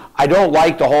you. I don't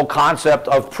like the whole concept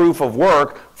of proof of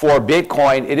work for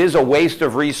Bitcoin. It is a waste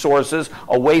of resources,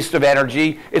 a waste of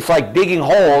energy. It's like digging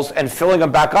holes and filling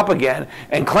them back up again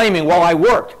and claiming, well, I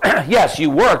worked. Yes, you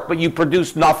worked, but you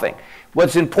produced nothing.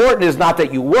 What's important is not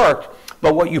that you worked,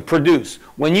 but what you produce.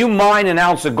 When you mine an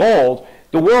ounce of gold,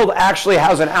 the world actually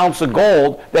has an ounce of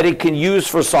gold that it can use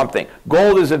for something.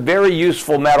 Gold is a very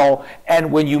useful metal,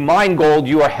 and when you mine gold,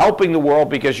 you are helping the world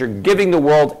because you're giving the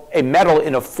world a metal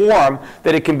in a form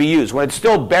that it can be used. When it's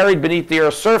still buried beneath the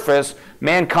Earth's surface,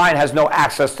 mankind has no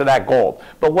access to that gold.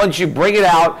 But once you bring it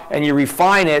out and you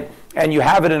refine it, and you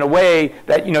have it in a way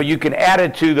that you can add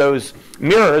it to those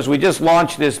mirrors. We just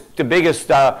launched the biggest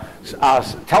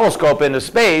telescope into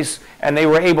space, and they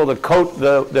were able to coat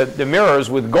the mirrors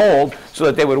with gold so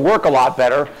that they would work a lot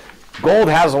better. Gold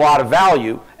has a lot of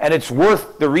value, and it's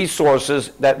worth the resources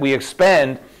that we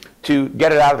expend to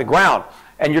get it out of the ground.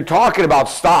 And you're talking about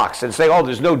stocks and say, oh,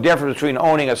 there's no difference between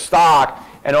owning a stock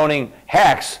and owning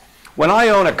Hex. When I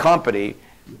own a company,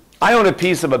 I own a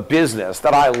piece of a business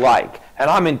that I like, and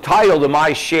I'm entitled to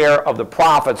my share of the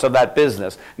profits of that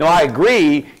business. Now, I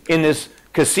agree in this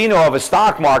casino of a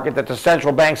stock market that the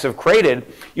central banks have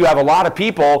created, you have a lot of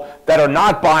people that are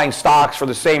not buying stocks for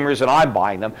the same reason I'm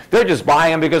buying them. They're just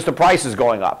buying them because the price is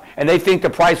going up, and they think the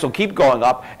price will keep going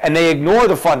up, and they ignore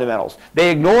the fundamentals. They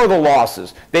ignore the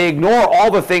losses. They ignore all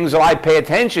the things that I pay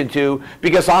attention to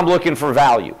because I'm looking for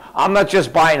value. I'm not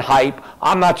just buying hype.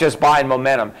 I'm not just buying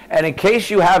momentum. And in case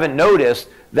you haven't noticed,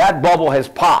 that bubble has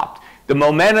popped. The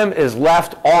momentum is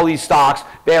left all these stocks.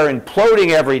 They're imploding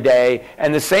every day,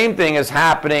 and the same thing is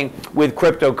happening with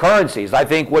cryptocurrencies. I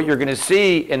think what you're going to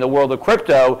see in the world of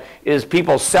crypto is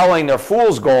people selling their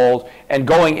fool's gold and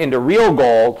going into real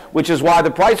gold, which is why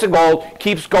the price of gold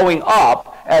keeps going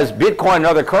up as Bitcoin and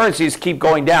other currencies keep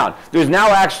going down. There's now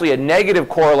actually a negative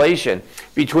correlation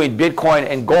between Bitcoin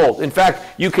and gold. In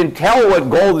fact, you can tell what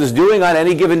gold is doing on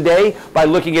any given day by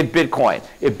looking at Bitcoin.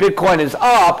 If Bitcoin is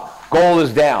up, gold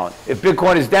is down. If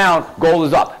Bitcoin is down, gold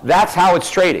is up. That's how it's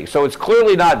trading. So it's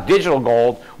clearly not digital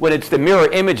gold when it's the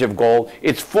mirror image of gold.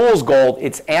 It's fool's gold.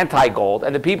 It's anti-gold.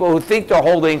 And the people who think they're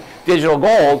holding digital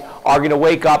gold are going to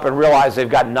wake up and realize they've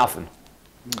got nothing.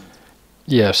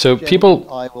 Yeah, so Gentlemen,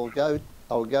 people...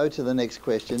 I'll go to the next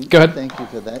question. Go ahead. Thank you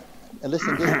for that. And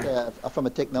listen, just from a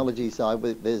technology side,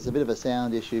 there's a bit of a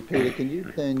sound issue. Peter, can you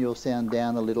turn your sound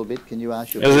down a little bit? Can you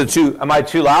ask your... Am I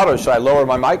too loud, or should I lower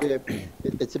my mic?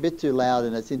 It's a bit too loud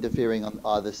and it's interfering on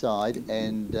either side.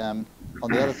 And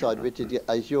on the other side, Richard,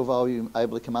 is your volume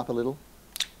able to come up a little?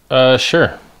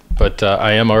 Sure, but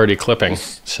I am already clipping,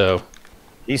 so...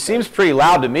 He seems pretty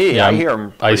loud to me. Yeah, I hear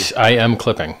him. I am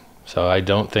clipping, so I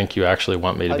don't think you actually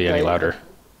want me to be any louder.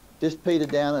 Just Peter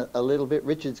down a little bit.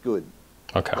 Richard's good.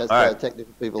 Okay. That's right.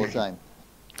 technical people are saying.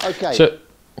 Okay. So,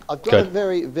 I've got a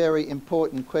very, very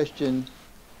important question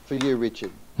for you,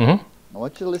 Richard. Mm-hmm. I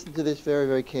want you to listen to this very,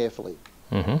 very carefully.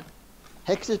 Mm-hmm.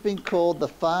 Hex has been called the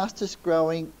fastest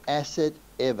growing asset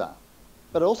ever.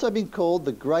 but also been called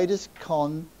the greatest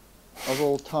con of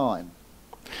all time.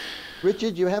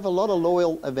 Richard, you have a lot of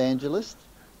loyal evangelists,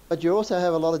 but you also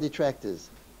have a lot of detractors,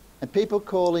 and people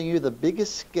calling you the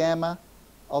biggest scammer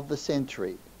of the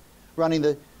century, running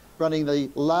the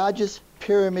largest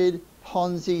pyramid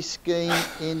Ponzi scheme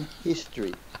in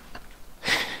history.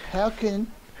 How can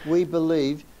we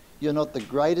believe you're not the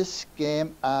greatest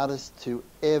scam artist to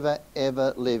ever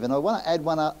live? And I want to add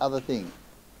one other thing.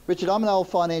 Richard, I'm an old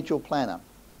financial planner,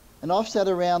 and I've sat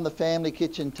around the family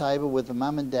kitchen table with the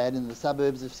mum and dad in the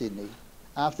suburbs of Sydney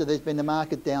after there's been a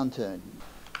market downturn.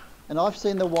 And I've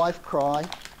seen the wife cry,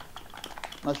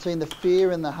 and I've seen the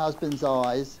fear in the husband's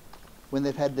eyes when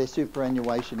they've had their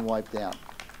superannuation wiped out.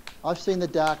 I've seen the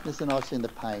darkness and I've seen the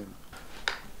pain.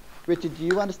 Richard, do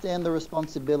you understand the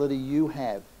responsibility you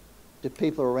have to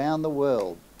people around the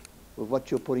world with what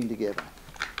you're putting together?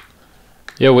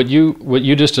 Yeah, what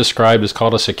you just described is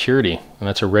called a security, and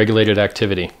that's a regulated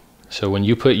activity. So when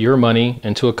you put your money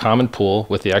into a common pool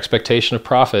with the expectation of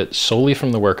profit solely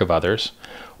from the work of others,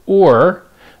 or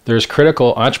there's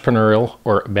critical entrepreneurial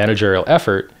or managerial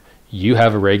effort, you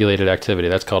have a regulated activity.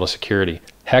 That's called a security.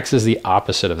 Hex is the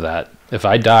opposite of that. If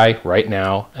I die right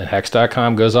now and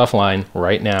Hex.com goes offline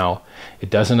right now, it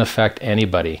doesn't affect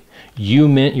anybody. You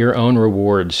mint your own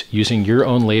rewards using your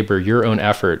own labor, your own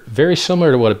effort, very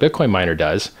similar to what a Bitcoin miner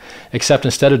does, except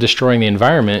instead of destroying the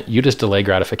environment, you just delay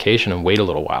gratification and wait a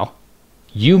little while.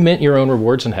 You mint your own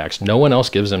rewards in Hex. No one else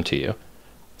gives them to you.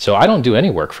 So I don't do any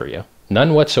work for you,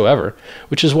 none whatsoever,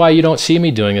 which is why you don't see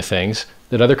me doing the things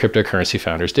that other cryptocurrency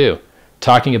founders do.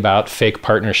 Talking about fake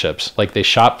partnerships, like they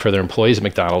shop for their employees at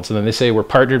McDonald's and then they say, we're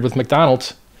partnered with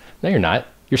McDonald's. No, you're not.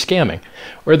 You're scamming.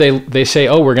 Or they say,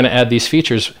 oh, we're going to add these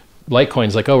features,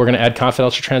 Litecoin's like, oh, we're going to add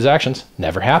confidential transactions.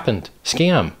 Never happened.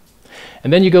 Scam.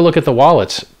 And then you go look at the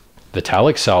wallets.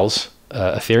 Vitalik sells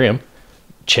Ethereum.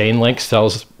 Chainlink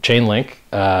sells Chainlink.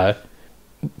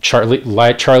 Charlie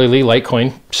Lee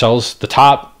Litecoin sells the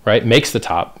top, right? Makes the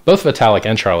top. Both Vitalik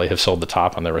and Charlie have sold the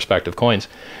top on their respective coins.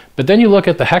 But then you look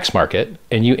at the Hex market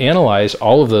and you analyze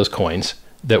all of those coins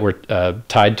that were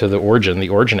tied to the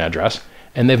origin address,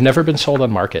 and they've never been sold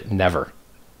on market, never.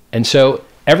 And so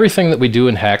everything that we do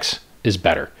in Hex is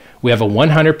better. We have a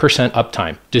 100%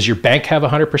 uptime. Does your bank have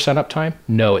 100% uptime?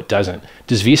 No, it doesn't.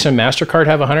 Does Visa and MasterCard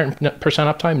have 100%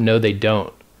 uptime? No, they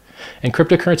don't. And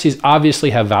cryptocurrencies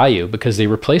obviously have value because they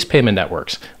replace payment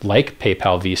networks like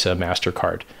PayPal, Visa,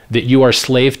 MasterCard that you are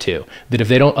slave to, that if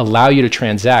they don't allow you to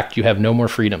transact, you have no more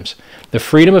freedoms. The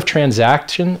freedom of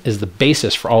transaction is the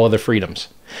basis for all other freedoms.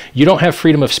 You don't have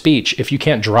freedom of speech if you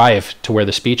can't drive to where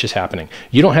the speech is happening.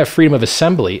 You don't have freedom of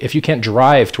assembly if you can't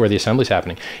drive to where the assembly is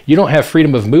happening. You don't have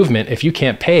freedom of movement if you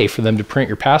can't pay for them to print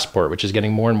your passport, which is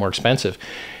getting more and more expensive.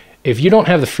 If you don't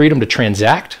have the freedom to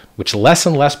transact, which less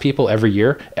and less people every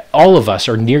year, all of us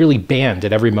are nearly banned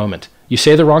at every moment. You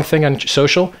say the wrong thing on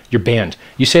social, you're banned.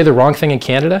 You say the wrong thing in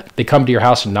Canada, they come to your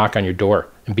house and knock on your door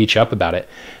and beat you up about it.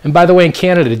 And by the way, in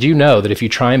Canada, did you know that if you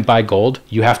try and buy gold,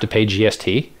 you have to pay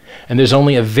GST? And there's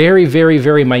only a very, very,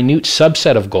 very minute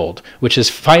subset of gold, which is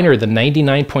finer than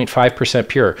 99.5%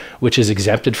 pure, which is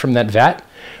exempted from that VAT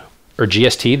or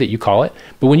GST that you call it.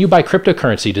 But when you buy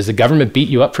cryptocurrency, does the government beat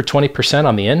you up for 20%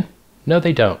 on the in? No,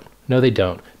 they don't. No, they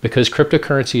don't. Because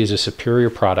cryptocurrency is a superior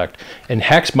product. And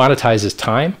Hex monetizes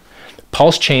time.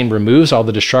 Pulse Chain removes all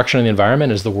the destruction of the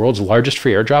environment as the world's largest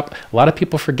free airdrop. A lot of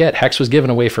people forget Hex was given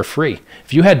away for free.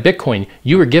 If you had Bitcoin,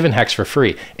 you were given Hex for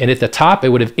free. And at the top, it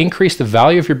would have increased the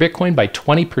value of your Bitcoin by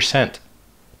 20%.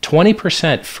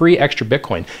 20% free extra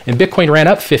Bitcoin. And Bitcoin ran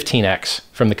up 15x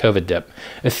from the COVID dip.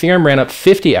 Ethereum ran up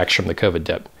 50x from the COVID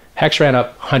dip. Hex ran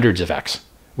up hundreds of x.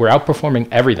 We're outperforming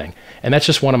everything. And that's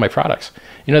just one of my products.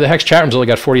 You know, the Hex chat room's only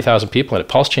got 40,000 people in it.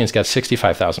 Pulse Chain's got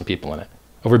 65,000 people in it.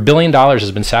 Over $1 billion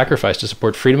has been sacrificed to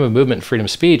support freedom of movement and freedom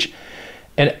of speech.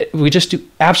 And we just do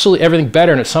absolutely everything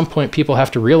better. And at some point, people have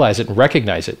to realize it and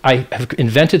recognize it. I have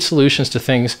invented solutions to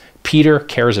things Peter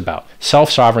cares about.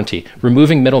 Self-sovereignty,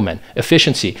 removing middlemen,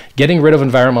 efficiency, getting rid of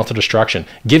environmental destruction,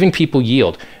 giving people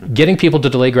yield, getting people to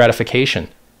delay gratification,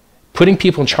 putting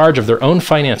people in charge of their own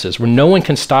finances where no one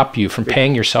can stop you from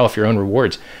paying yourself your own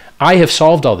rewards. I have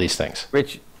solved all these things.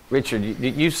 Richard,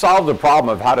 you solved the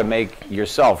problem of how to make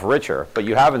yourself richer, but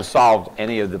you haven't solved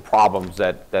any of the problems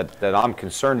that I'm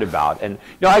concerned about. And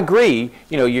you know, I agree.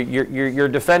 You know, you're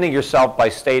defending yourself by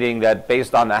stating that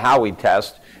based on the Howey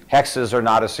test, hexes are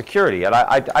not a security, and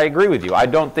I agree with you. I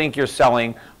don't think you're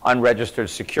selling unregistered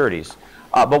securities,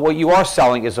 but what you are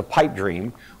selling is a pipe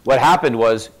dream. What happened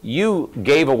was you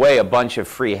gave away a bunch of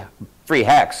free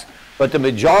hex, but the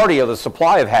majority of the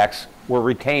supply of hex were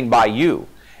retained by you.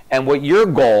 And what your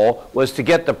goal was to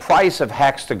get the price of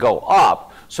hex to go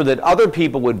up so that other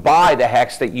people would buy the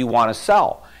hex that you want to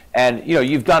sell. And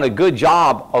you've done a good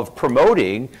job of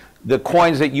promoting the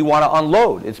coins that you want to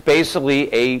unload. It's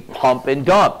basically a pump and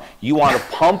dump. You want to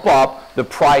pump up the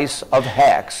price of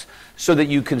hex so that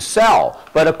you can sell.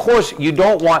 But of course, you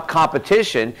don't want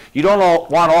competition. You don't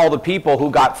want all the people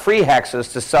who got free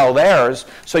hexes to sell theirs,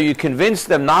 so you convince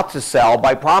them not to sell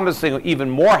by promising even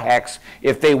more hex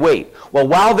if they wait. Well,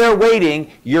 while they're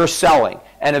waiting, you're selling.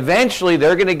 And eventually,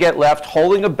 they're going to get left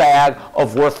holding a bag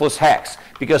of worthless hex,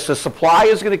 because the supply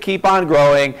is going to keep on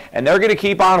growing, and they're going to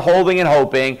keep on holding and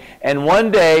hoping, and one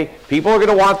day people are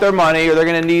going to want their money, or they're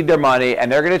going to need their money,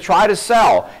 and they're going to try to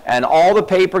sell, and all the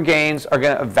paper gains are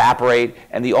going to evaporate,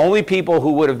 and the only people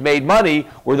who would have made money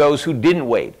were those who didn't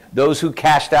wait, those who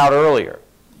cashed out earlier.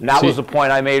 And that was the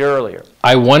point I made earlier.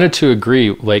 I wanted to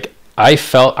agree. Like, I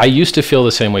used to feel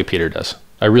the same way Peter does.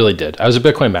 I really did. I was a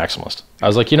Bitcoin maximalist. I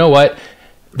was like, you know what?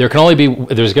 There's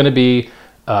going to be,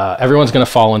 everyone's going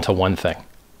to fall into one thing.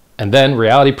 And then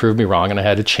reality proved me wrong, and I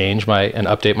had to change and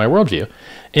update my worldview.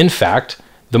 In fact,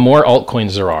 the more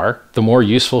altcoins there are, the more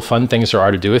useful, fun things there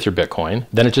are to do with your Bitcoin,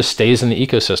 then it just stays in the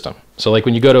ecosystem. So like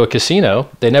when you go to a casino,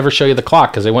 they never show you the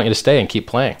clock because they want you to stay and keep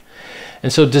playing.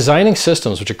 And so designing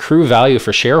systems which accrue value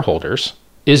for shareholders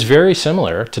is very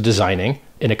similar to designing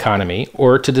an economy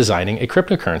or to designing a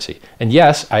cryptocurrency. And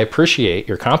yes, I appreciate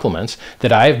your compliments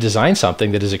that I've designed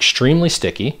something that is extremely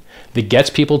sticky, that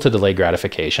gets people to delay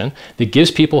gratification, that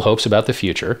gives people hopes about the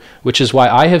future, which is why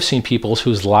I have seen people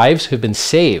whose lives have been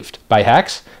saved by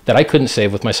hex that I couldn't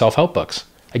save with my self-help books.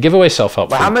 I give away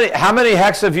self-help. Well, how many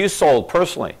hex have you sold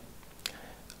personally?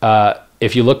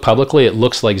 If you look publicly, it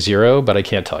looks like 0, but I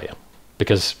can't tell you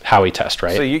because Howey test,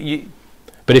 right? So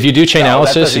but if you do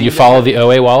chainalysis and you follow the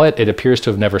OA wallet, it appears to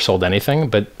have never sold anything.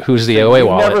 But who's the OA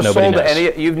wallet? Nobody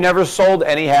knows. You've never sold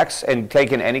any hex and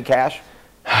taken any cash?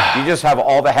 You just have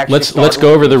all the hex. Let's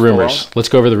go over the rumors. Let's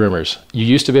go over the rumors. You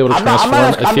used to be able to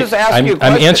transform. I'm just asking you a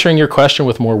question. I'm answering your question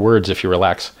with more words if you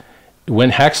relax.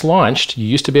 When Hex launched, you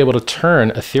used to be able to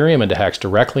turn Ethereum into Hex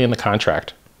directly in the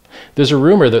contract. There's a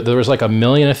rumor that there was like 1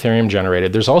 million Ethereum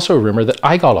generated. There's also a rumor that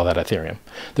I got all that Ethereum.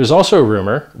 There's also a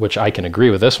rumor, which I can agree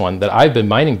with this one, that I've been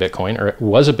mining Bitcoin, or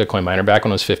was a Bitcoin miner back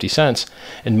when it was 50 cents,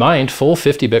 and mined full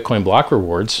 50 Bitcoin block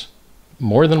rewards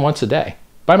more than once a day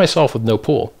by myself with no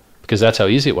pool, because that's how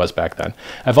easy it was back then.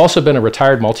 I've also been a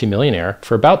retired multimillionaire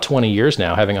for about 20 years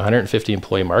now, having a 150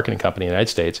 employee marketing company in the United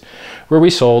States, where we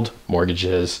sold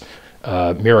mortgages,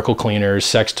 miracle cleaners,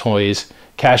 sex toys,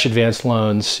 cash advance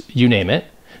loans, you name it.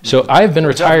 So I've been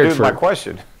retired for... My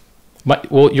question.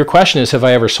 Well, your question is, have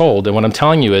I ever sold? And what I'm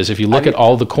telling you is, if you look at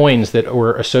all the coins that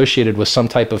were associated with some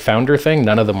type of founder thing,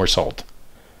 none of them were sold.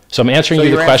 So I'm answering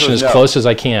you the question as close as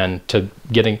I can to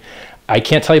getting... I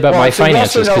can't tell you about my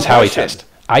finances because Howey test.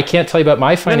 I can't tell you about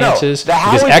my finances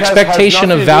because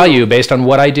expectation of value based on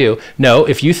what I do. No,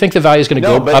 if you think the value is going to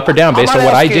go up or down based on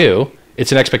what I do,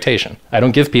 it's an expectation. I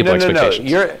don't give people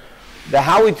expectations. The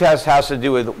Howey test has to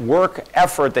do with work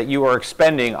effort that you are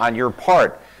expending on your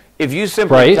part. If you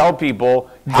simply tell people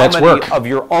how many of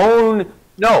your own...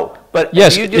 No, but...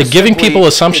 Yes, giving people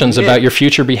assumptions about your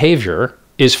future behavior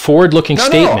is forward-looking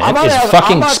statement, is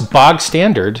fucking bog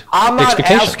standard expectations. I'm not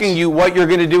asking you what you're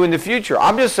going to do in the future.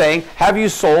 I'm just saying, have you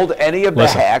sold any of the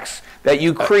hex that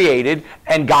you created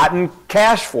and gotten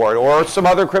cash for it, or some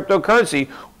other cryptocurrency?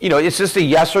 You know, it's just a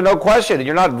yes or no question, and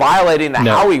you're not violating the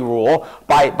Howey rule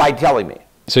by telling me.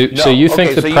 So you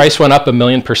think the price went up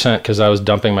 1,000,000% because I was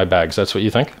dumping my bags? That's what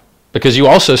you think? Because you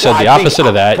also said the opposite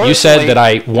of that. You said that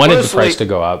I wanted the price to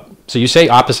go up. So you say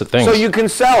opposite things. So you can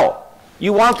sell.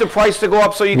 You want the price to go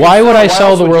up so you can Why would I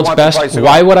sell the world's best?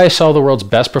 Why would I sell the world's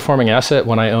best performing asset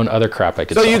when I own other crap I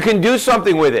could sell? So you can do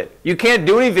something with it. You can't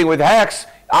do anything with Hex.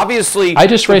 Obviously, I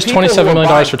just raised $27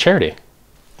 million for charity.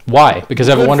 Why? Because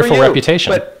I have a wonderful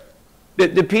reputation. But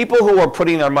the people who are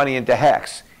putting their money into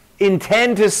Hex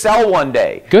intend to sell one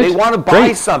day. Good. They want to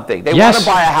buy something. They want to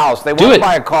buy a house. They want to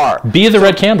buy a car. Be the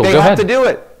red candle. Go ahead. They have to do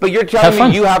it. But you're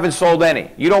telling me you haven't sold any.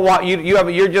 You don't want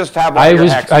you just have all your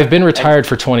Hex. I've been retired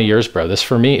for 20 years, bro. This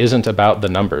for me isn't about the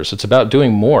numbers. It's about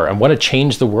doing more. I want to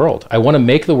change the world. I want to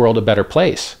make the world a better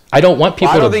place. I don't want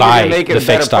people to buy the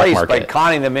fake stock market by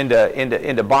conning them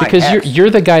into buying because Hex. you're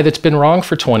the guy that's been wrong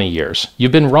for 20 years.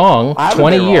 You've been wrong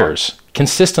 20 years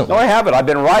consistently. No, I haven't. I've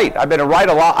been right. I've been right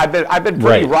a lot. I've been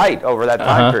pretty right over that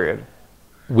time period.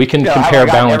 We can compare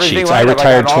balance sheets. I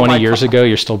retired 20 years ago.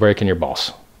 You're still breaking your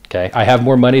balls. Okay, I have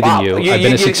more money than you. I've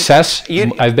been a success.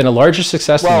 I've been a larger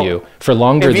success than you for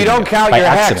longer than you. If you don't count your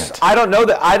Hex, I don't know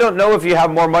that. I don't know if you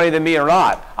have more money than me or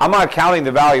not. I'm not counting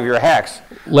the value of your Hex.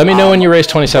 Let me know when you raise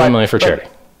 $27 million for charity.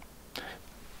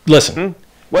 Listen,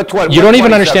 You don't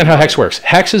even understand how Hex works.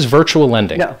 Hex is virtual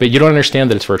lending, but you don't understand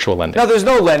that it's virtual lending. No, there's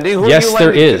no lending. Yes,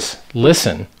 there is.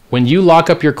 Listen, when you lock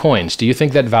up your coins, do you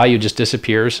think that value just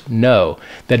disappears? No.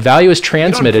 That value is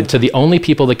transmitted to the only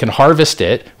people that can harvest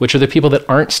it, which are the people that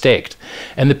aren't staked.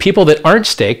 And the people that aren't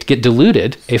staked get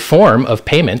diluted, a form of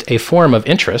payment, a form of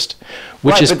interest,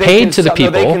 which is paid to the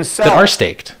people that are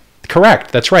staked.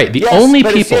 Correct. That's right. The only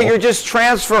people. You're just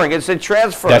transferring. It's a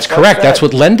transfer. That's correct. That's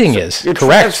what lending is. You're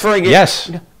correct. Transferring it.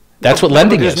 Yes. That's what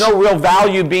lending is. There's no real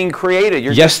value being created.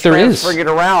 You're just transferring it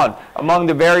around among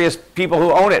the various people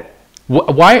who own it.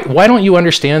 Why don't you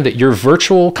understand that your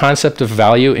virtual concept of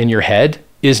value in your head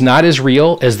is not as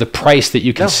real as the price that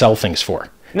you can sell things for?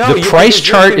 No, the price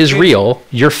chart is real.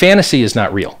 Your fantasy is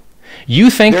not real.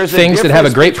 You think things that have a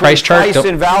great price chart. Price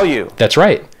and value. That's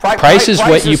right. Price is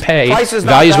what you pay.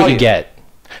 Value is what you get.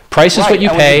 Price is what you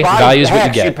pay. Value is what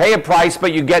you get. You pay a price,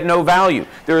 but you get no value.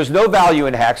 There is no value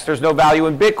in Hex. There's no value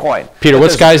in Bitcoin. Peter,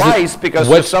 what's guys? Price because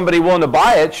there's somebody willing to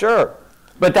buy it, sure.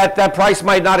 But that price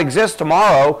might not exist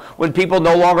tomorrow when people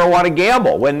no longer want to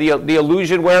gamble, when the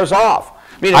illusion wears off.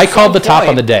 I called the top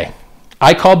on the day.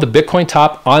 I called the Bitcoin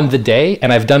top on the day,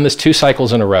 and I've done this 2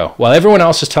 cycles in a row. While everyone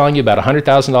else is telling you about $100,000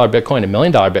 Bitcoin, $1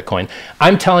 million Bitcoin,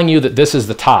 I'm telling you that this is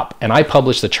the top, and I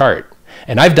publish the chart.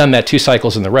 And I've done that 2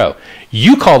 cycles in a row.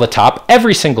 You call the top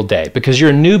every single day because you're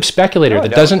a noob speculator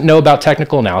that doesn't know about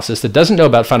technical analysis, that doesn't know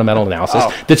about fundamental analysis,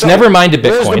 that's never minded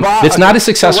Bitcoin, that's not as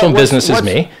successful in business as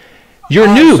me. You're a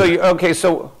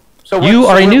noob. So you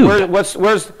are a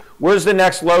noob. Where's the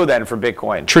next low then for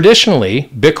Bitcoin? Traditionally,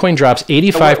 Bitcoin drops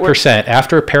 85%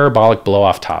 after a parabolic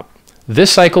blow-off top.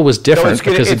 This cycle was different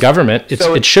because the government,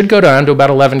 it should go down to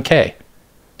about 11K.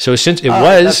 So since it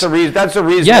was... That's a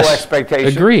reasonable expectation.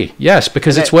 Agree. Yes,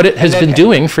 because it's what it has been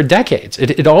doing for decades.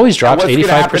 It always drops 85%. What's going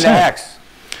to happen to Hex?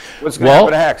 What's going to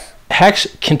happen to Hex? Hex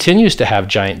continues to have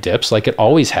giant dips like it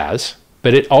always has,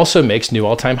 but it also makes new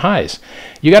all-time highs.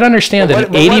 You got to understand that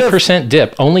an 80%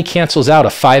 dip only cancels out a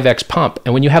 5x pump.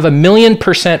 And when you have a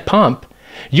 1,000,000% pump,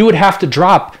 you would have to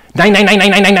drop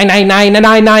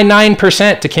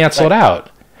 999999999% to cancel it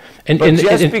out.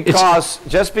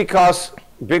 Just because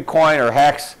Bitcoin or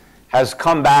Hex has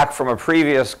come back from a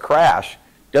previous crash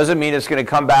doesn't mean it's going to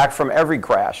come back from every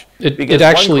crash.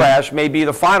 Because one crash may be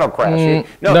the final crash.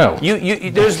 No.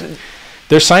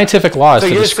 There's scientific laws to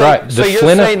describe. So you're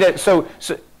saying that so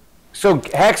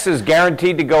Hex is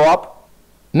guaranteed to go up?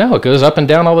 No, it goes up and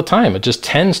down all the time. It just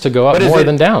tends to go up more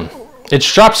than down.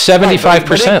 It's dropped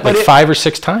 75% like 5 or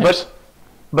 6 times.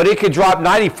 But it could drop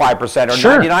 95% or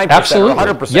 99% absolutely.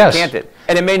 or 100%, can't it?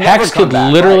 And it may never Hex come could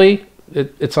back. Literally,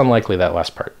 it's unlikely, that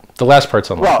last part. The last part's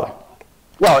unlikely.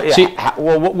 Well, yeah. See,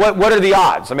 what are the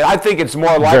odds? I mean, I think it's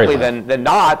more likely than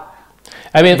not.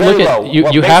 I mean, look at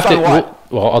you have to.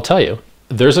 Well, I'll tell you.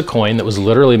 There's a coin that was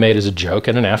literally made as a joke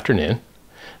in an afternoon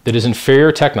that is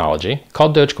inferior technology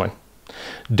called Dogecoin.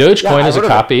 Dogecoin is a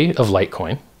copy of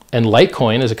Litecoin, and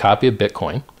Litecoin is a copy of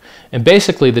Bitcoin. And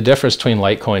basically, the difference between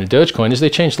Litecoin and Dogecoin is they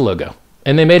changed the logo,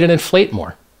 and they made it inflate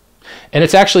more. And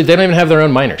it's actually, they don't even have their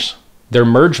own miners. They're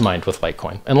merge mined with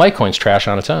Litecoin, and Litecoin's trash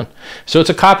on its own. So it's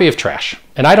a copy of trash.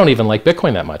 And I don't even like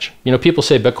Bitcoin that much. You know, people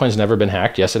say Bitcoin's never been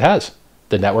hacked. Yes, it has.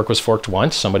 The network was forked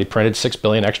once. Somebody printed 6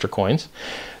 billion extra coins.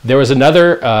 There was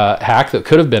another hack that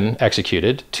could have been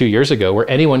executed 2 years ago where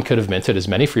anyone could have minted as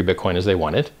many free Bitcoin as they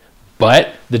wanted,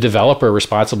 but the developer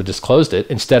responsibly disclosed it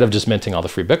instead of just minting all the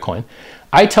free Bitcoin.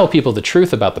 I tell people the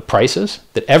truth about the prices,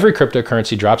 that every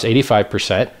cryptocurrency drops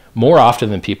 85% more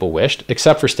often than people wished,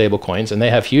 except for stable coins, and they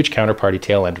have huge counterparty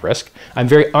tail end risk. I'm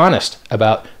very honest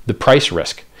about the price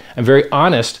risk. I'm very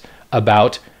honest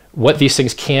about what these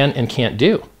things can and can't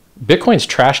do. Bitcoin's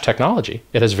trash technology.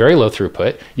 It has very low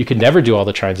throughput. You could never do all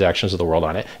the transactions of the world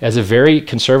on it. It has a very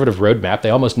conservative roadmap. They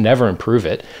almost never improve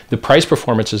it. The price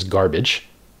performance is garbage.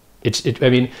 I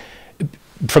mean,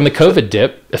 from the COVID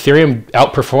dip, Ethereum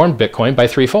outperformed Bitcoin by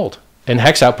 3-fold, and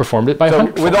Hex outperformed it by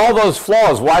 100-fold. With all those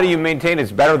flaws, why do you maintain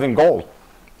it's better than gold?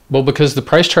 Well, because the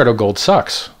price chart of gold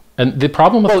sucks. And the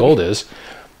problem with gold is...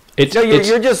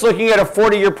 you're just looking at a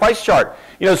 40-year price chart.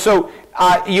 You know, so...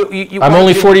 I'm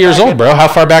only 40 years old, bro. How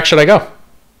far back should I go?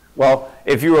 Well,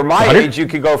 if you were my 100? age, you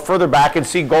could go further back and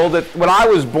see gold. When I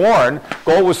was born,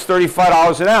 gold was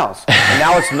 $35 an ounce, and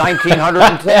now it's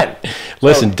 $1,910.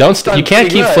 Listen, you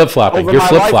can't keep flip-flopping. You're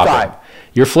flip-flopping.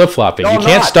 You're flip-flopping. You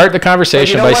can't start the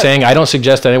conversation by saying, I don't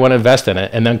suggest anyone invest in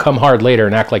it, and then come hard later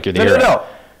and act like you're the hero. No.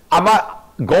 I'm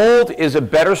not. Gold is a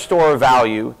better store of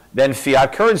value than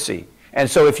fiat currency. And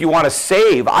so if you want to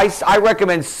save, I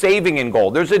recommend saving in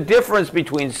gold. There's a difference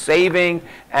between saving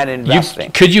and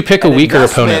investing. Could you pick a weaker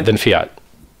opponent than fiat?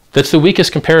 That's the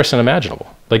weakest comparison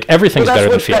imaginable. Like everything's better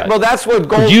than fiat. Well, that's what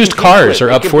gold. Used cars are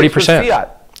up 40%.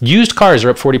 Used cars are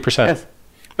up 40%. Yes.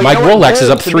 My Rolex is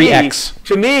up to 3x.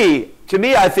 To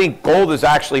me, I think gold is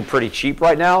actually pretty cheap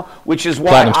right now, which is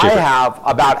why Platinum's cheaper. I have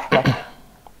about.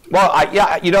 Well,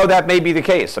 yeah, that may be the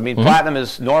case. I mean, platinum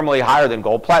is normally higher than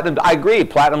gold. Platinum, I agree.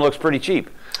 Platinum looks pretty cheap.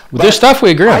 There's stuff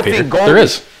we agree on, Peter. There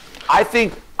is. I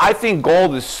think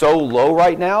gold is so low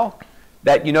right now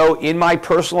that, in my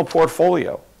personal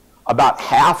portfolio, about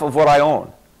half of what I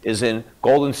own is in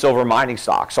gold and silver mining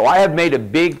stocks. So I have made a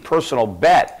big personal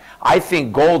bet. I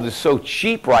think gold is so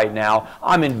cheap right now,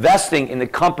 I'm investing in the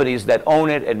companies that own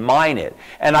it and mine it.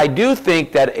 And I do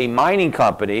think that a mining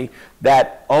company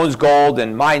that owns gold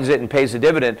and mines it and pays a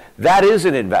dividend, that is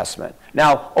an investment.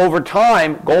 Now, over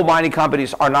time, gold mining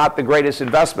companies are not the greatest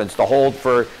investments to hold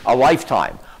for a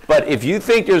lifetime. But if you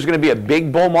think there's going to be a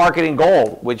big bull market in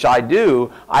gold, which I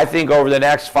do, I think over the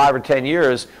next 5 or 10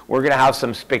 years, we're going to have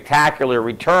some spectacular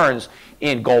returns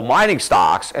in gold mining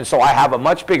stocks. And so I have a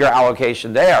much bigger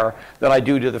allocation there than I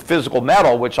do to the physical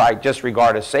metal, which I just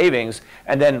regard as savings.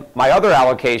 And then my other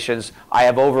allocations, I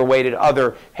have overweighted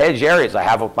other hedge areas. I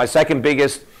have my second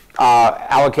biggest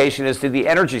allocation is to the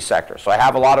energy sector. So I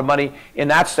have a lot of money in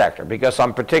that sector because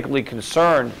I'm particularly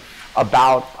concerned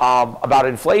about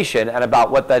inflation and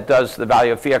about what that does to the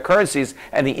value of fiat currencies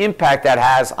and the impact that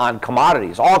has on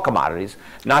commodities, all commodities,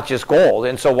 not just gold.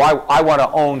 And so I want to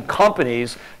own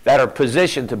companies that are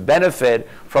positioned to benefit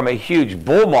from a huge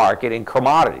bull market in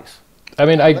commodities. I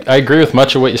mean, I agree with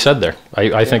much of what you said there.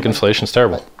 I think inflation's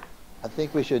terrible. I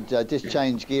think we should just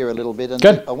change gear a little bit. And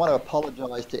Good. I want to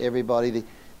apologise to everybody.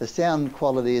 The sound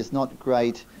quality is not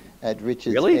great at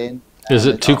Richard's Really? end. Is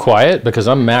it too quiet? Because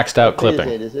I'm maxed out clipping.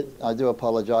 Is it? I do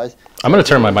apologise. I'm going to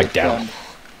turn my mic down.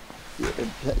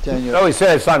 Turn your. No, he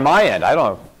said it's on my end. I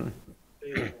don't.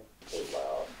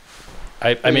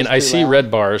 I mean, I see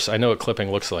red bars. I know what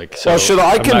clipping looks like. So Well,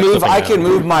 I I'm not clipping I now. can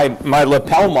move my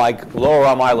lapel mic lower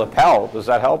on my lapel. Does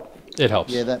that help? It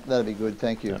helps. Yeah, that'd be good.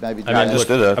 Thank you. Maybe. I mean, just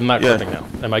look, did it. I'm not Yeah. clipping now.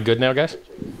 Am I good now, guys?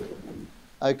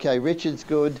 Okay, Richard's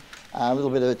good. A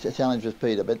little bit of a challenge with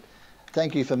Peter, but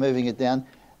thank you for moving it down.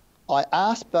 I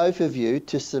asked both of you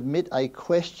to submit a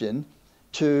question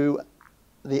to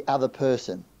the other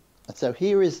person. And so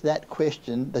here is that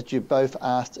question that you both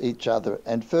asked each other.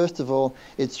 And first of all,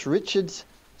 it's Richard's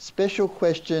special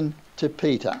question to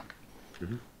Peter.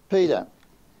 Mm-hmm. Peter,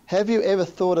 have you ever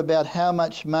thought about how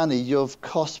much money you've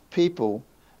cost people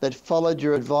that followed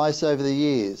your advice over the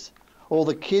years? Or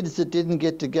the kids that didn't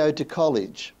get to go to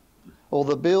college? Or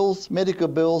the bills, medical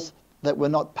bills that were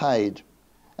not paid?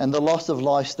 And the loss of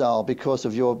lifestyle because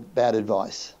of your bad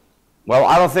advice? Well,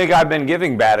 I don't think I've been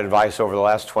giving bad advice over the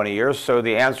last 20 years, so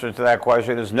the answer to that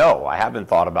question is no. I haven't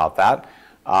thought about that.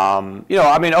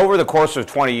 Over the course of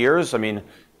 20 years,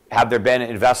 have there been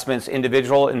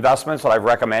individual investments that I've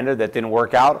recommended that didn't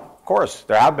work out? Of course,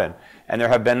 there have been. And there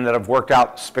have been that have worked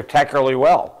out spectacularly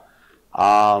well.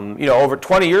 Over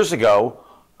 20 years ago,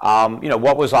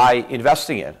 what was I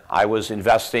investing in? I was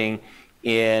investing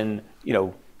in,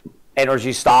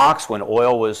 energy stocks when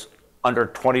oil was under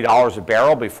 $20 a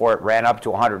barrel before it ran up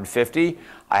to 150.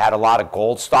 I had a lot of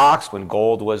gold stocks when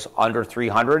gold was under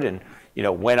 300 and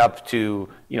went up to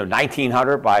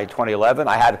 1900 by 2011.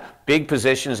 I had big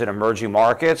positions in emerging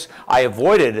markets. I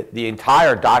avoided the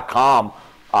entire dot-com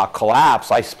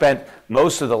collapse. I spent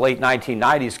most of the late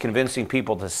 1990s convincing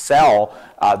people to sell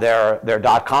their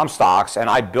dot-com stocks, and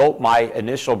I built my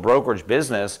initial brokerage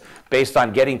business based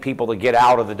on getting people to get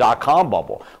out of the dot-com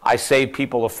bubble. I saved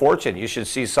people a fortune. You should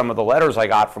see some of the letters I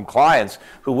got from clients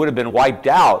who would have been wiped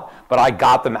out, but I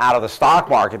got them out of the stock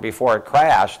market before it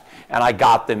crashed, and I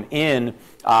got them in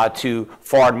to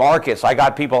foreign markets. I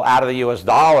got people out of the US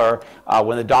dollar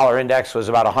when the dollar index was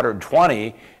about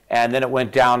 120, and then it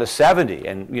went down to 70.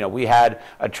 And we had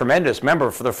a tremendous,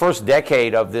 remember, for the first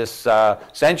decade of this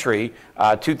century,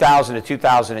 2000 to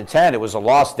 2010, it was a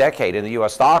lost decade in the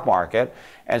US stock market.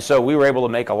 And so we were able to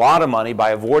make a lot of money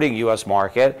by avoiding US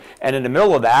market. And in the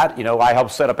middle of that, I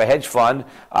helped set up a hedge fund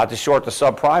to short the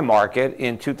subprime market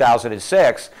in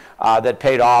 2006 that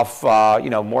paid off,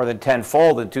 more than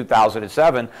tenfold in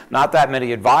 2007. Not that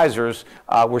many advisors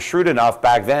were shrewd enough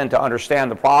back then to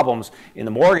understand the problems in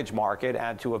the mortgage market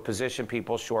and to position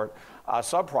people short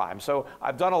subprime. So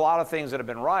I've done a lot of things that have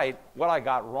been right. What I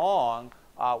got wrong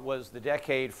was the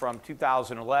decade from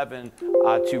 2011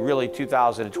 to really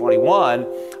 2021.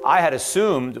 I had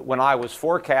assumed when I was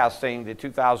forecasting the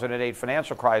 2008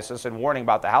 financial crisis and warning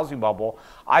about the housing bubble,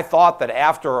 I thought that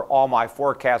after all my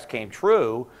forecasts came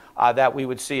true, that we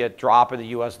would see a drop in the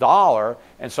US dollar.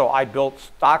 And so I built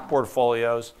stock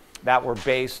portfolios that were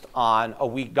based on a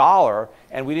weak dollar,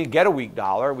 and we didn't get a weak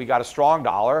dollar. We got a strong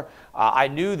dollar. I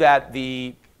knew that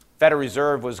the Federal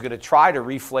Reserve was going to try to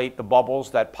reflate the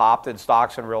bubbles that popped in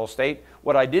stocks and real estate.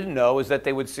 What I didn't know is that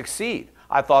they would succeed.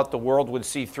 I thought the world would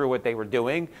see through what they were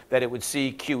doing, that it would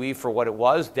see QE for what it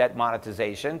was, debt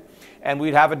monetization, and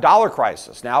we'd have a dollar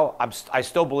crisis. Now, I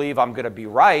still believe I'm going to be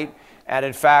right. And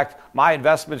in fact, my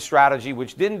investment strategy,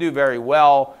 which didn't do very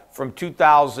well from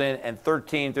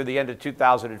 2013 through the end of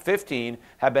 2015,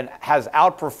 has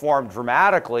outperformed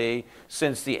dramatically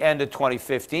since the end of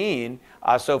 2015.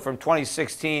 So from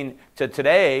 2016 to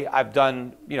today, I've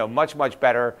done much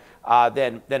better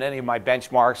than any of my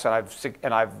benchmarks,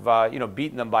 and I've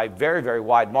beaten them by very, very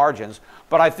wide margins.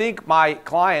 But I think my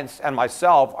clients and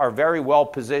myself are very well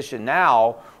positioned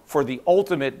now for the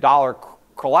ultimate dollar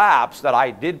collapse that I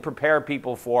did prepare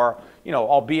people for,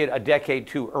 albeit a decade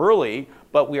too early,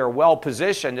 but we are well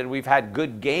positioned and we've had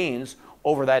good gains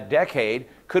over that decade.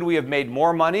 Could we have made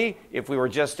more money if we were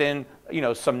just in,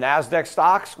 some NASDAQ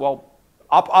stocks? Well,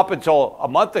 up until a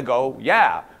month ago,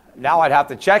 yeah. Now I'd have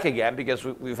to check again because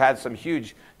we've had some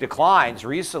huge declines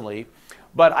recently.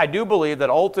 But I do believe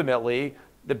that ultimately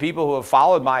the people who have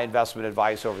followed my investment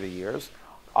advice over the years,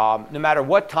 no matter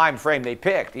what time frame they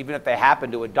picked, even if they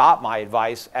happen to adopt my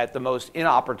advice at the most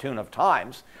inopportune of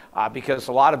times, because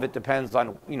a lot of it depends on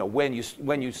when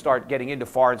you start getting into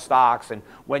foreign stocks and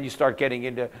when you start getting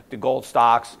into the gold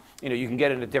stocks. You can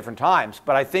get into different times.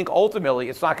 But I think ultimately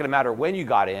it's not going to matter when you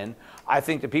got in. I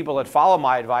think the people that follow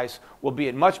my advice will be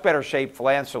in much better shape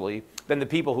financially than the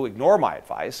people who ignore my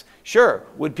advice. Sure,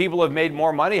 would people have made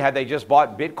more money had they just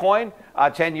bought Bitcoin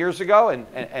 10 years ago?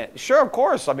 And sure, of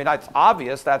course. I mean, it's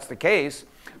obvious that's the case.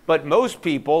 But most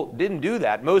people didn't do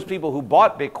that. Most people who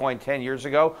bought Bitcoin 10 years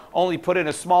ago only put in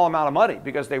a small amount of money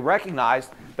because they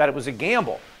recognized that it was a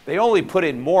gamble. They only put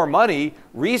in more money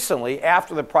recently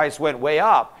after the price went way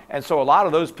up. And so a lot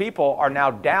of those people are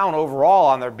now down overall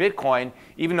on their Bitcoin.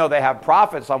 Even though they have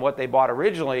profits on what they bought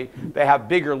originally, they have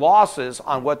bigger losses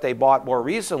on what they bought more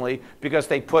recently because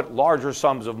they put larger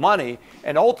sums of money.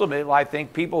 And ultimately, I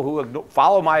think people who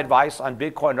follow my advice on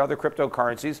Bitcoin and other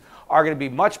cryptocurrencies are going to be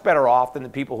much better off than the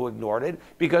people who ignored it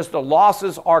because the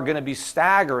losses are going to be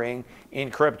staggering in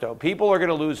crypto. People are going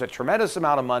to lose a tremendous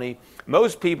amount of money.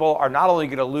 Most people are not only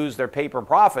going to lose their paper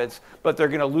profits, but they're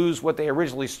going to lose what they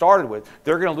originally started with.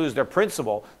 They're going to lose their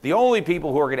principal. The only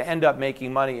people who are going to end up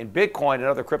making money in Bitcoin and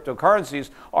other cryptocurrencies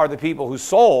are the people who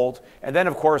sold. And then,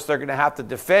 of course, they're going to have to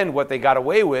defend what they got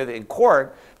away with in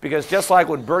court because just like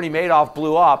when Bernie Madoff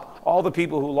blew up, all the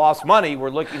people who lost money were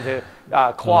looking to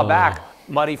claw back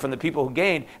money from the people who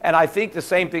gained. And I think the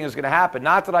same thing is going to happen.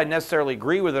 Not that I necessarily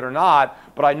agree with it or not,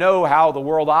 but I know how the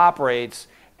world operates.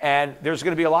 And there's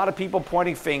going to be a lot of people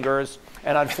pointing fingers.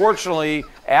 And unfortunately,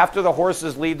 after the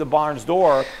horses leave the barn's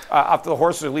door, after the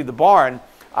horses leave the barn,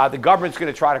 the government's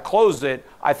going to try to close it.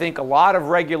 I think a lot of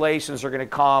regulations are going to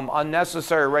come,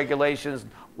 unnecessary regulations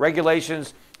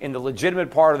in the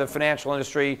legitimate part of the financial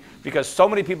industry, because so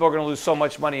many people are going to lose so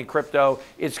much money in crypto.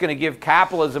 It's going to give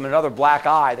capitalism another black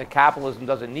eye that capitalism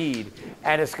doesn't need.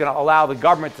 And it's going to allow the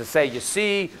government to say, you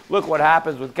see, look what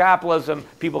happens with capitalism.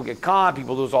 People get conned,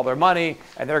 people lose all their money,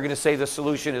 and they're going to say the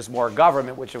solution is more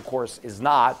government, which of course is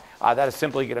not. That is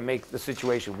simply going to make the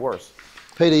situation worse.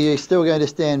 Peter, you're still going to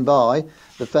stand by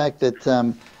the fact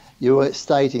that you were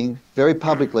stating very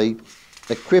publicly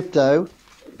that crypto,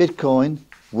 Bitcoin,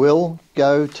 will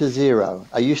go to zero.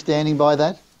 Are you standing by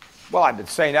that? Well, I've been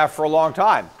saying that for a long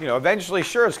time. Eventually,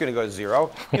 sure, it's going to go to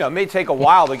zero. It may take a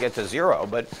while to get to zero,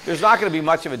 but there's not going to be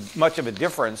much of a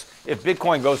difference if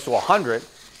Bitcoin goes to 100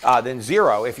 than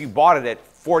zero. If you bought it at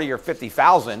 40 or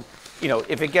 50,000,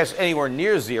 if it gets anywhere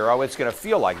near zero, it's going to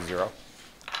feel like zero.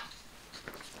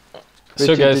 Richard,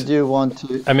 so guys, did you want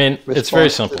to? I mean, it's very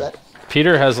simple.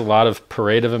 Peter has a lot of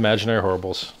parade of imaginary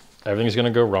horribles. Everything's going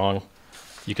to go wrong.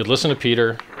 You could listen to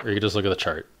Peter, or you could just look at the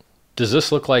chart. Does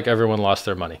this look like everyone lost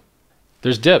their money?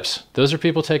 There's dips. Those are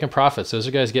people taking profits. Those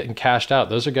are guys getting cashed out.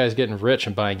 Those are guys getting rich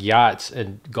and buying yachts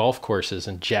and golf courses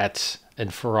and jets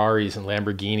and Ferraris and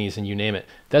Lamborghinis and you name it.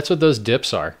 That's what those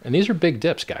dips are. And these are big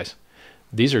dips, guys.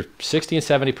 These are 60 and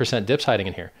 70% dips hiding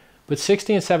in here. But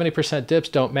 60 and 70% dips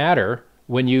don't matter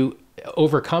when you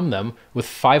overcome them with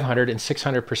 500 and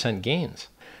 600% gains.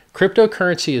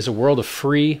 Cryptocurrency is a world of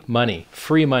free money.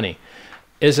 Free money.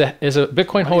 As a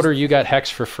Bitcoin holder, you got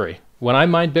Hex for free. When I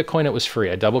mined Bitcoin, it was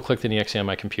free. I double-clicked an EXE on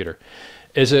my computer.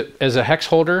 As a Hex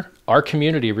holder, our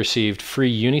community received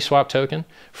free Uniswap token,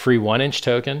 free 1-inch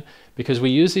token, because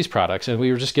we use these products and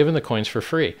we were just given the coins for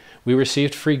free. We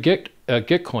received free Git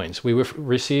coins. We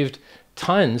received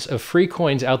tons of free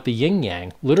coins out the yin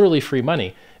yang, literally free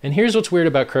money. And here's what's weird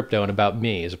about crypto and about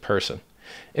me as a person.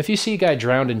 If you see a guy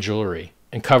drowned in jewelry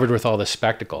and covered with all this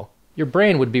spectacle, your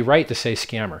brain would be right to say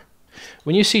scammer.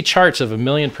 When you see charts of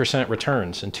 1,000,000%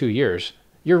 returns in 2 years,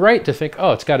 you're right to think,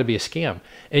 oh, it's got to be a scam.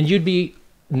 And you'd be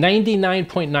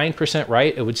 99.9%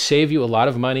 right. It would save you a lot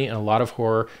of money and a lot of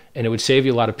horror, and it would save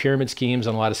you a lot of pyramid schemes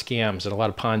and a lot of scams and a lot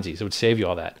of Ponzi's. It would save you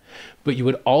all that. But you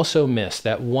would also miss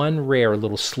that one rare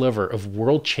little sliver of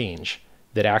world change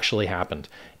that actually happened.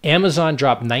 Amazon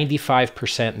dropped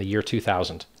 95% in the year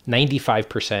 2000.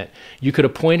 95%. You could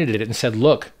have pointed at it and said,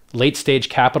 look, late stage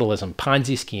capitalism,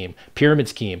 Ponzi scheme, pyramid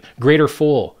scheme, greater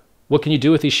fool. What can you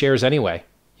do with these shares anyway?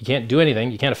 You can't do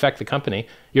anything. You can't affect the company.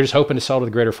 You're just hoping to sell to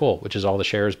the greater fool, which is all the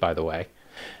shares, by the way.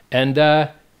 And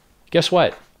guess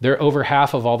what? They're over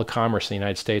half of all the commerce in the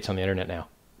United States on the internet now.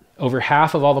 Over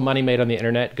half of all the money made on the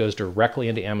internet goes directly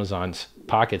into Amazon's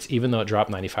pockets, even though it dropped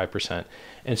 95%.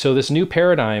 And so this new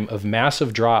paradigm of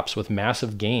massive drops with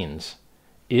massive gains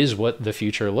is what the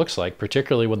future looks like,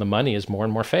 particularly when the money is more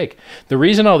and more fake. The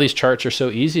reason all these charts are so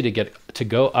easy to get to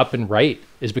go up and right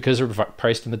is because they're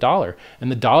priced in the dollar.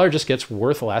 And the dollar just gets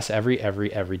worth less every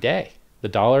day. The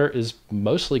dollar is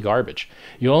mostly garbage.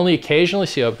 You only occasionally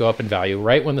see it go up in value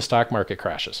right when the stock market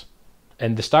crashes.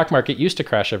 And the stock market used to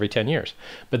crash every 10 years,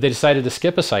 but they decided to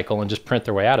skip a cycle and just print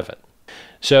their way out of it.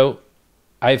 So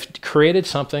I've created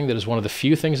something that is one of the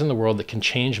few things in the world that can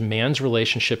change man's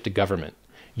relationship to government.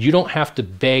 You don't have to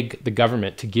beg the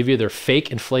government to give you their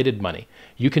fake inflated money.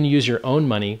 You can use your own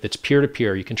money that's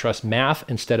peer-to-peer. You can trust math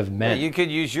instead of men. Yeah, you could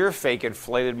use your fake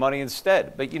inflated money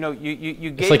instead. But you know,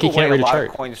 you gave like you away can't read a a lot chart.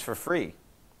 of coins for free.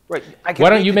 Right. Why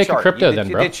don't you make a crypto then,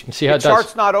 bro? And see how it does. The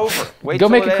chart's not over. Wait Go till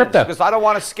make it a crypto. ends, because I don't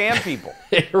want to scam people.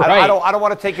 Right. I don't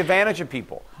want to take advantage of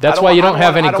people. That's why you don't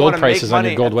have any gold prices on your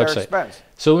money gold at their website. expense.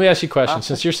 So let me ask you a question.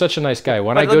 Since you're such a nice guy,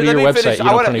 when I But go to your let me website, finish. you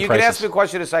don't put any You prices. can ask me a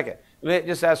question in a second. Let me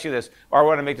just ask you this, or I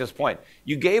want to make this point.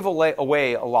 You gave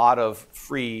away a lot of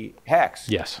free Hex.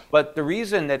 Yes. But the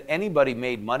reason that anybody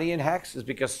made money in Hex is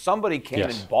because somebody came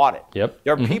Yes. and bought it. Yep.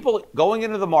 There are people going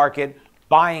into the market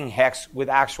buying Hex with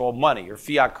actual money or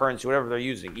fiat currency, whatever they're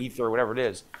using, Ether, whatever it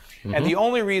is. And the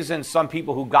only reason some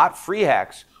people who got free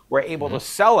Hex were able to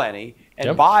sell any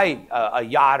and buy a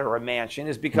yacht or a mansion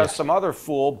is because some other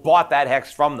fool bought that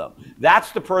Hex from them.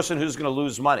 That's the person who's going to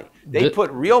lose money. They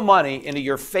put real money into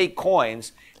your fake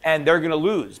coins, and they're going to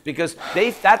lose because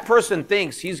that person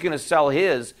thinks he's going to sell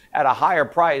his at a higher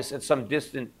price at some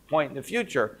distant point in the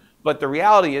future. But the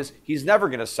reality is he's never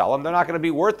going to sell them. They're not going to be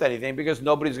worth anything because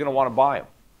nobody's going to want to buy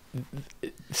them.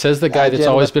 Says the guy that's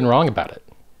always been wrong about it.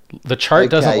 The chart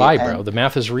doesn't lie, bro. The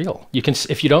math is real. You can,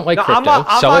 if you don't like crypto,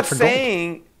 sell it for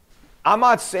gold. I'm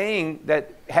not saying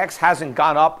that Hex hasn't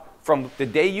gone up from the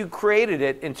day you created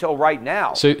it until right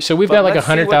now. So we've got like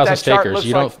 100,000 stakers.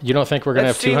 You don't think we're going to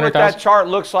have 200,000? Let's see what that chart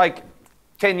looks like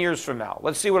 10 years from now.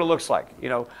 Let's see what it looks like. You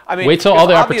know, I mean, wait till all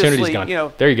the opportunity's gone. You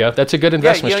know, there you go. That's a good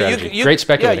investment strategy. Great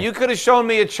speculating. Yeah, you could have shown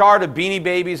me a chart of Beanie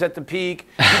Babies at the peak.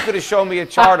 You could have shown me a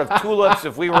chart of tulips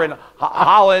if we were in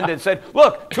Holland and said,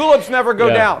 look, tulips never go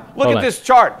down. Look at this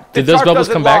chart. Did those bubbles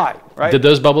come back? Right? Did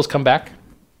those bubbles come back?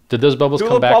 Did those bubbles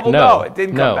come back? No, it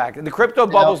didn't come back. And the crypto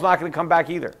bubble's not going to come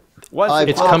back either.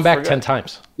 It's come back 10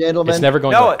 times. Gentlemen, it's never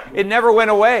going back. No, it never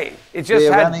went away. It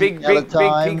just had big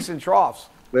peaks and troughs.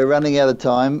 We're running out of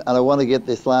time, and I want to get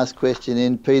this last question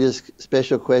in. Peter's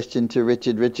special question to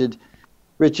Richard.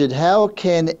 Richard, how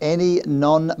can any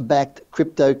non-backed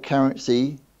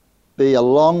cryptocurrency be a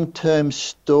long-term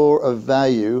store of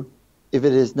value if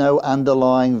it has no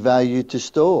underlying value to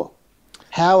store?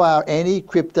 How are any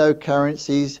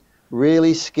cryptocurrencies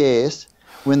really scarce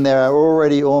when there are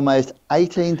already almost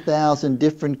 18,000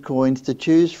 different coins to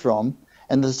choose from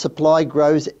and the supply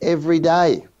grows every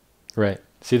day? Right.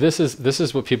 See, this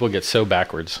is what people get so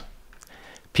backwards.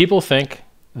 People think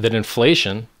that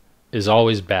inflation is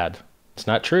always bad. It's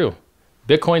not true.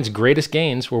 Bitcoin's greatest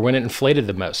gains were when it inflated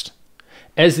the most.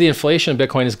 As the inflation of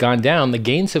Bitcoin has gone down, the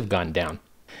gains have gone down.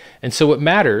 And so what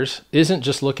matters isn't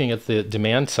just looking at the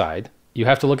demand side. You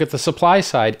have to look at the supply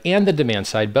side and the demand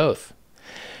side both.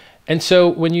 And so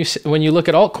when you look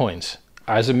at altcoins,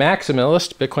 as a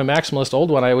maximalist, Bitcoin maximalist,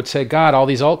 old one, I would say, God, all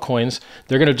these altcoins,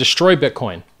 they're going to destroy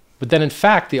Bitcoin. But then in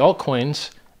fact, the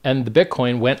altcoins and the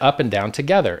Bitcoin went up and down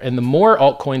together. And the more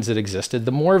altcoins that existed,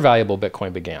 the more valuable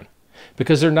Bitcoin began.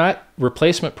 Because they're not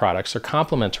replacement products, they're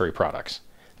complementary products.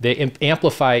 They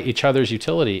amplify each other's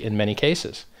utility in many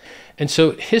cases. And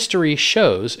so history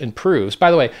shows and proves, by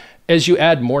the way, As you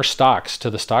add more stocks to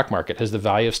the stock market, has the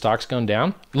value of stocks gone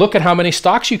down? Look at how many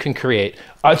stocks you can create.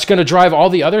 It's going to drive all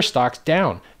the other stocks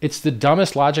down. It's the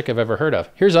dumbest logic I've ever heard of.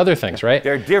 Here's other things, right?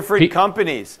 They're different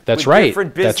companies. That's with right.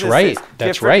 Different businesses, That's right.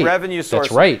 That's different right. revenue sources.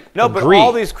 That's right. No, Agree. but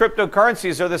all these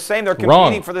cryptocurrencies are the same. They're competing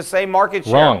Wrong. for the same market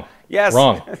share. Wrong. Yes.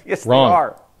 Wrong. Yes, Wrong. they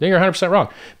are. Then you're 100% wrong.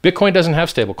 Bitcoin doesn't have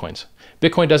stable coins.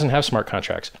 Bitcoin doesn't have smart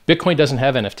contracts. Bitcoin doesn't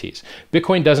have NFTs.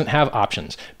 Bitcoin doesn't have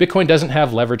options. Bitcoin doesn't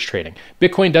have leverage trading.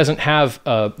 Bitcoin doesn't have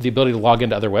the ability to log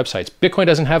into other websites. Bitcoin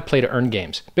doesn't have play to earn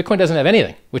games. Bitcoin doesn't have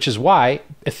anything, which is why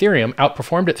Ethereum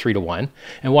outperformed at 3-1,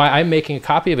 and why I'm making a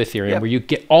copy of Ethereum where you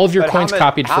get all of your coins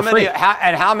copied for free.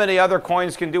 And how many other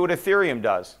coins can do what Ethereum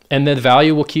does? And the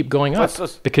value will keep going up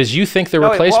because you think they're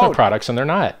replacement products and they're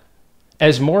not.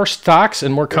 As more stocks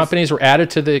and more companies were added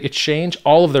to the exchange,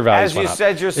 all of their values went up. As you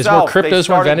said yourself, as more cryptos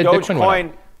were invented, Bitcoin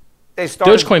went up.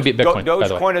 Dogecoin beat Bitcoin, by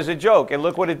the way. Dogecoin is a joke, and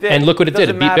look what it did. And look what it did.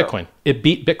 It beat matter. Bitcoin. It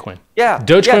beat Bitcoin. Yeah.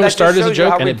 Dogecoin was started as a just shows you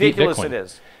joke, how and it beat ridiculous Bitcoin. it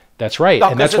is. That's right. No,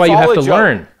 and that's 'cause why it's you all have a to joke.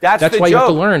 learn. That's why you have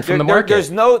to learn from the market.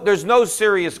 There's no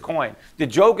serious coin. The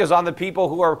joke is on the people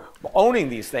who are owning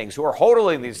these things, who are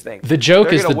hodling these things. The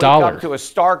joke is the dollar. They're going to wake up to a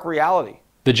stark reality.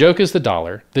 The joke is the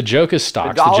dollar. The joke is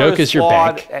stocks. The joke is your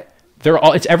flawed. bank.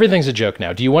 Everything's a joke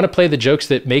now. Do you want to play the jokes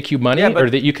that make you money or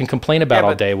that you can complain about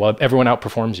all day while everyone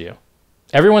outperforms you?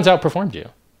 Everyone's outperformed you.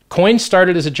 Coins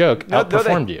started as a joke,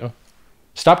 outperformed you.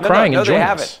 Stop crying and join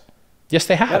us. Yes,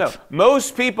 they have. No.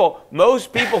 Most people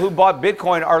who bought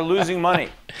Bitcoin are losing money.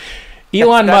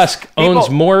 Elon Musk owns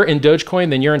more in Dogecoin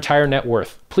than your entire net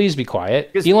worth. Please be quiet.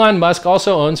 Elon Musk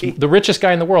also owns, the richest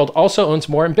guy in the world, also owns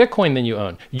more in Bitcoin than you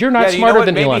own. You're not smarter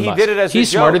than Elon Musk. He's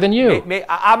smarter than you.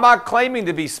 I'm not claiming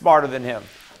to be smarter than him.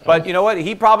 But you know what?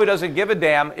 He probably doesn't give a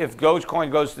damn if Dogecoin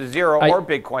goes to zero or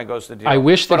Bitcoin goes to zero. I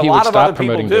wish that he would stop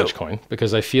promoting Dogecoin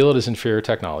because I feel it is inferior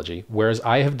technology, whereas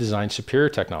I have designed superior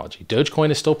technology.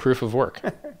 Dogecoin is still proof of work.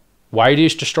 Why are you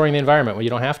destroying the environment when you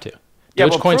don't have to?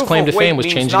 Dogecoin's claim to fame was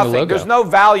changing the logo. There's no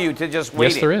value to just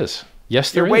waiting. Yes, there is.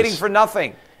 Yes, there is. You're waiting for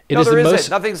nothing. No, there isn't.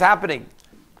 Nothing's happening.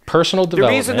 Personal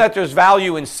development. The reason that there's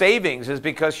value in savings is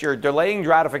because you're delaying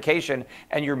gratification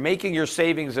and you're making your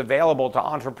savings available to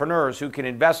entrepreneurs who can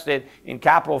invest it in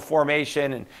capital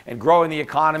formation and growing the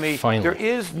economy. Finally. There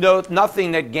is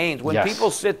nothing that gains. When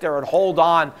people sit there and hold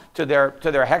on to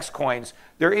their hex coins,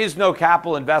 there is no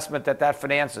capital investment that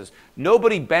finances.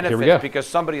 Nobody benefits because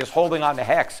somebody is holding on to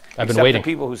hex except the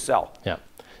people who sell. Yeah.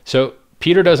 So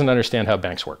Peter doesn't understand how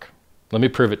banks work. Let me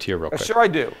prove it to you real quick. Sure I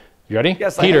do. You ready?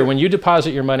 Yes, Peter, when you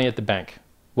deposit your money at the bank,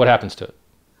 what happens to it?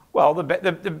 Well,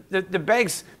 the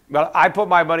banks, well, I put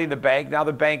my money in the bank. Now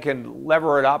the bank can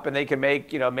lever it up and they can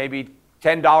make, maybe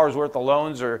 $10 worth of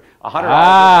loans or $100 worth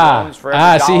of loans for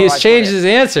every dollar. See, he's changed his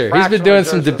answer. He's been doing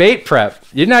some debate prep.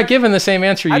 You're not giving the same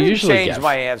answer you usually give. I didn't change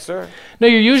my answer. No,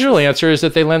 your usual answer is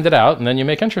that they lend it out and then you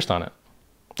make interest on it.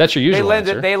 That's your usual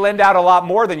answer. They lend out a lot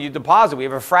more than you deposit. We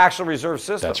have a fractional reserve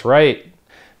system. That's right.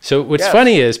 So what's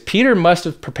funny is Peter must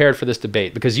have prepared for this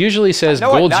debate because usually he says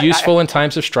gold's useful in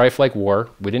times of strife like war.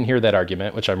 We didn't hear that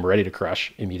argument, which I'm ready to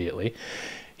crush immediately.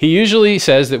 He usually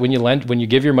says that when you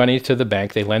give your money to the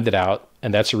bank, they lend it out,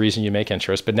 and that's the reason you make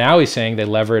interest. But now he's saying they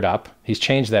lever it up. He's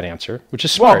changed that answer, which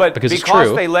is smart because it's true.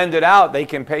 Because they lend it out, they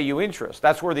can pay you interest.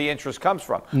 That's where the interest comes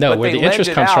from. No, where the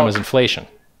interest comes from is inflation.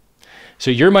 So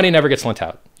your money never gets lent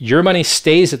out. Your money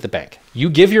stays at the bank. You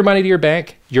give your money to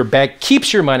your bank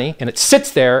keeps your money, and it sits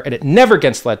there, and it never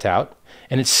gets lent out.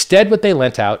 And instead what they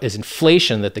lent out is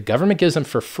inflation that the government gives them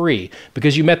for free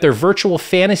because you met their virtual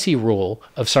fantasy rule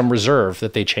of some reserve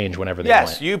that they change whenever they want.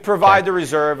 Yes, you provide the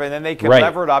reserve, and then they can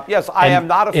lever it up. Yes, I am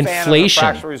not a fan of the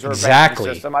fractional reserve banking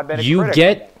system. I've been a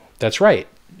critic. That's right.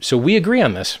 So we agree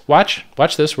on this. Watch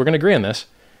this. We're going to agree on this.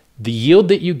 The yield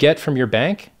that you get from your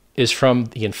bank is from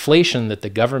the inflation that the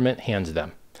government hands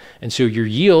them. And so your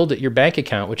yield at your bank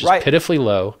account, which is pitifully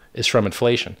low, is from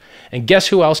inflation. And guess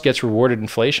who else gets rewarded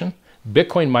inflation?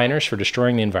 Bitcoin miners for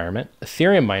destroying the environment,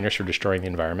 Ethereum miners for destroying the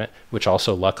environment, which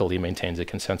also luckily maintains a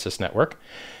consensus network.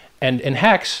 And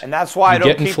Hex, and that's why I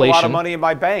don't keep a lot of money in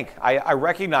my bank. I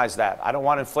recognize that. I don't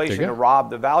want inflation to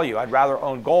rob the value. I'd rather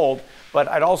own gold, but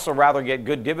I'd also rather get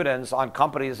good dividends on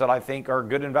companies that I think are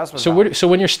good investments. So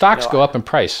when your stocks go up in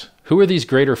price, who are these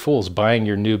greater fools buying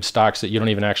your noob stocks that you don't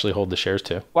even actually hold the shares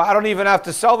to? Well, I don't even have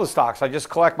to sell the stocks. I just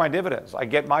collect my dividends. I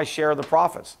get my share of the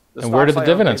profits. And where do the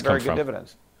dividends come from?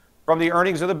 Dividends. From the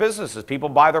earnings of the businesses. People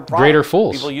buy their products. Greater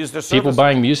fools. People use their services. People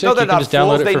buying music, you can just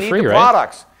download it for free, right? They need the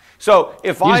products. So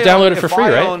if I download it for free,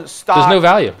 right? There's no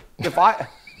value.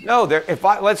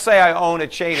 Let's say I own a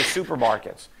chain of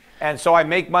supermarkets, and so I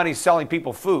make money selling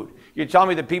people food. You're telling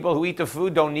me the people who eat the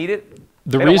food don't need it?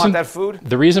 The They reason don't want that food?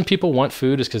 The reason people want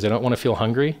food is because they don't want to feel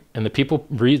hungry, and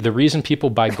the reason people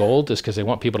buy gold is because they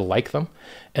want people to like them,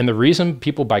 and the reason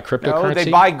people buy cryptocurrency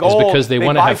they buy gold, is because they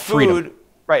want to have food, freedom.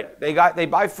 Right. They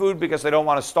buy food because they don't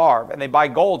want to starve, and they buy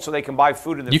gold so they can buy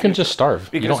food in the future. You can just starve.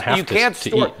 Because you don't have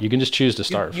to eat. You can just choose to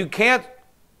starve. You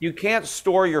can't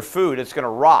store your food. It's going to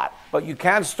rot. But you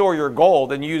can store your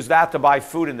gold and use that to buy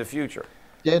food in the future.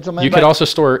 Gentlemen, you could also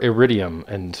store iridium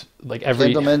and like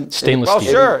every stainless steel.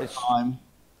 Sure.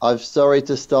 I'm sorry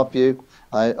to stop you.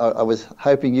 I was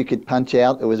hoping you could punch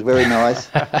out. It was very nice.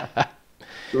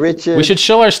 Richard. We should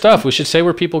show our stuff. We should say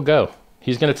where people go.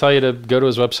 He's going to tell you to go to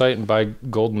his website and buy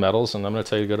gold medals, and I'm going to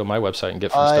tell you to go to my website and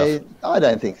get some stuff. I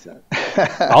don't think so.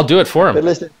 I'll do it for him. But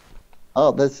listen,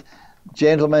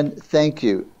 gentlemen, thank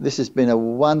you. This has been a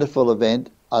wonderful event.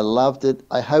 I loved it.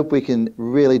 I hope we can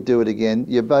really do it again.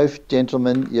 You're both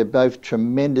gentlemen. You're both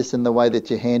tremendous in the way that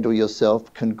you handle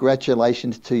yourself.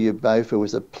 Congratulations to you both. It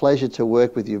was a pleasure to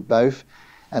work with you both,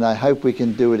 and I hope we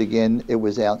can do it again. It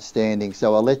was outstanding.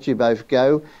 So I'll let you both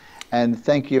go, and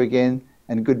thank you again.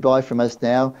 And goodbye from us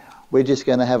now. We're just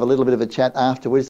going to have a little bit of a chat afterwards.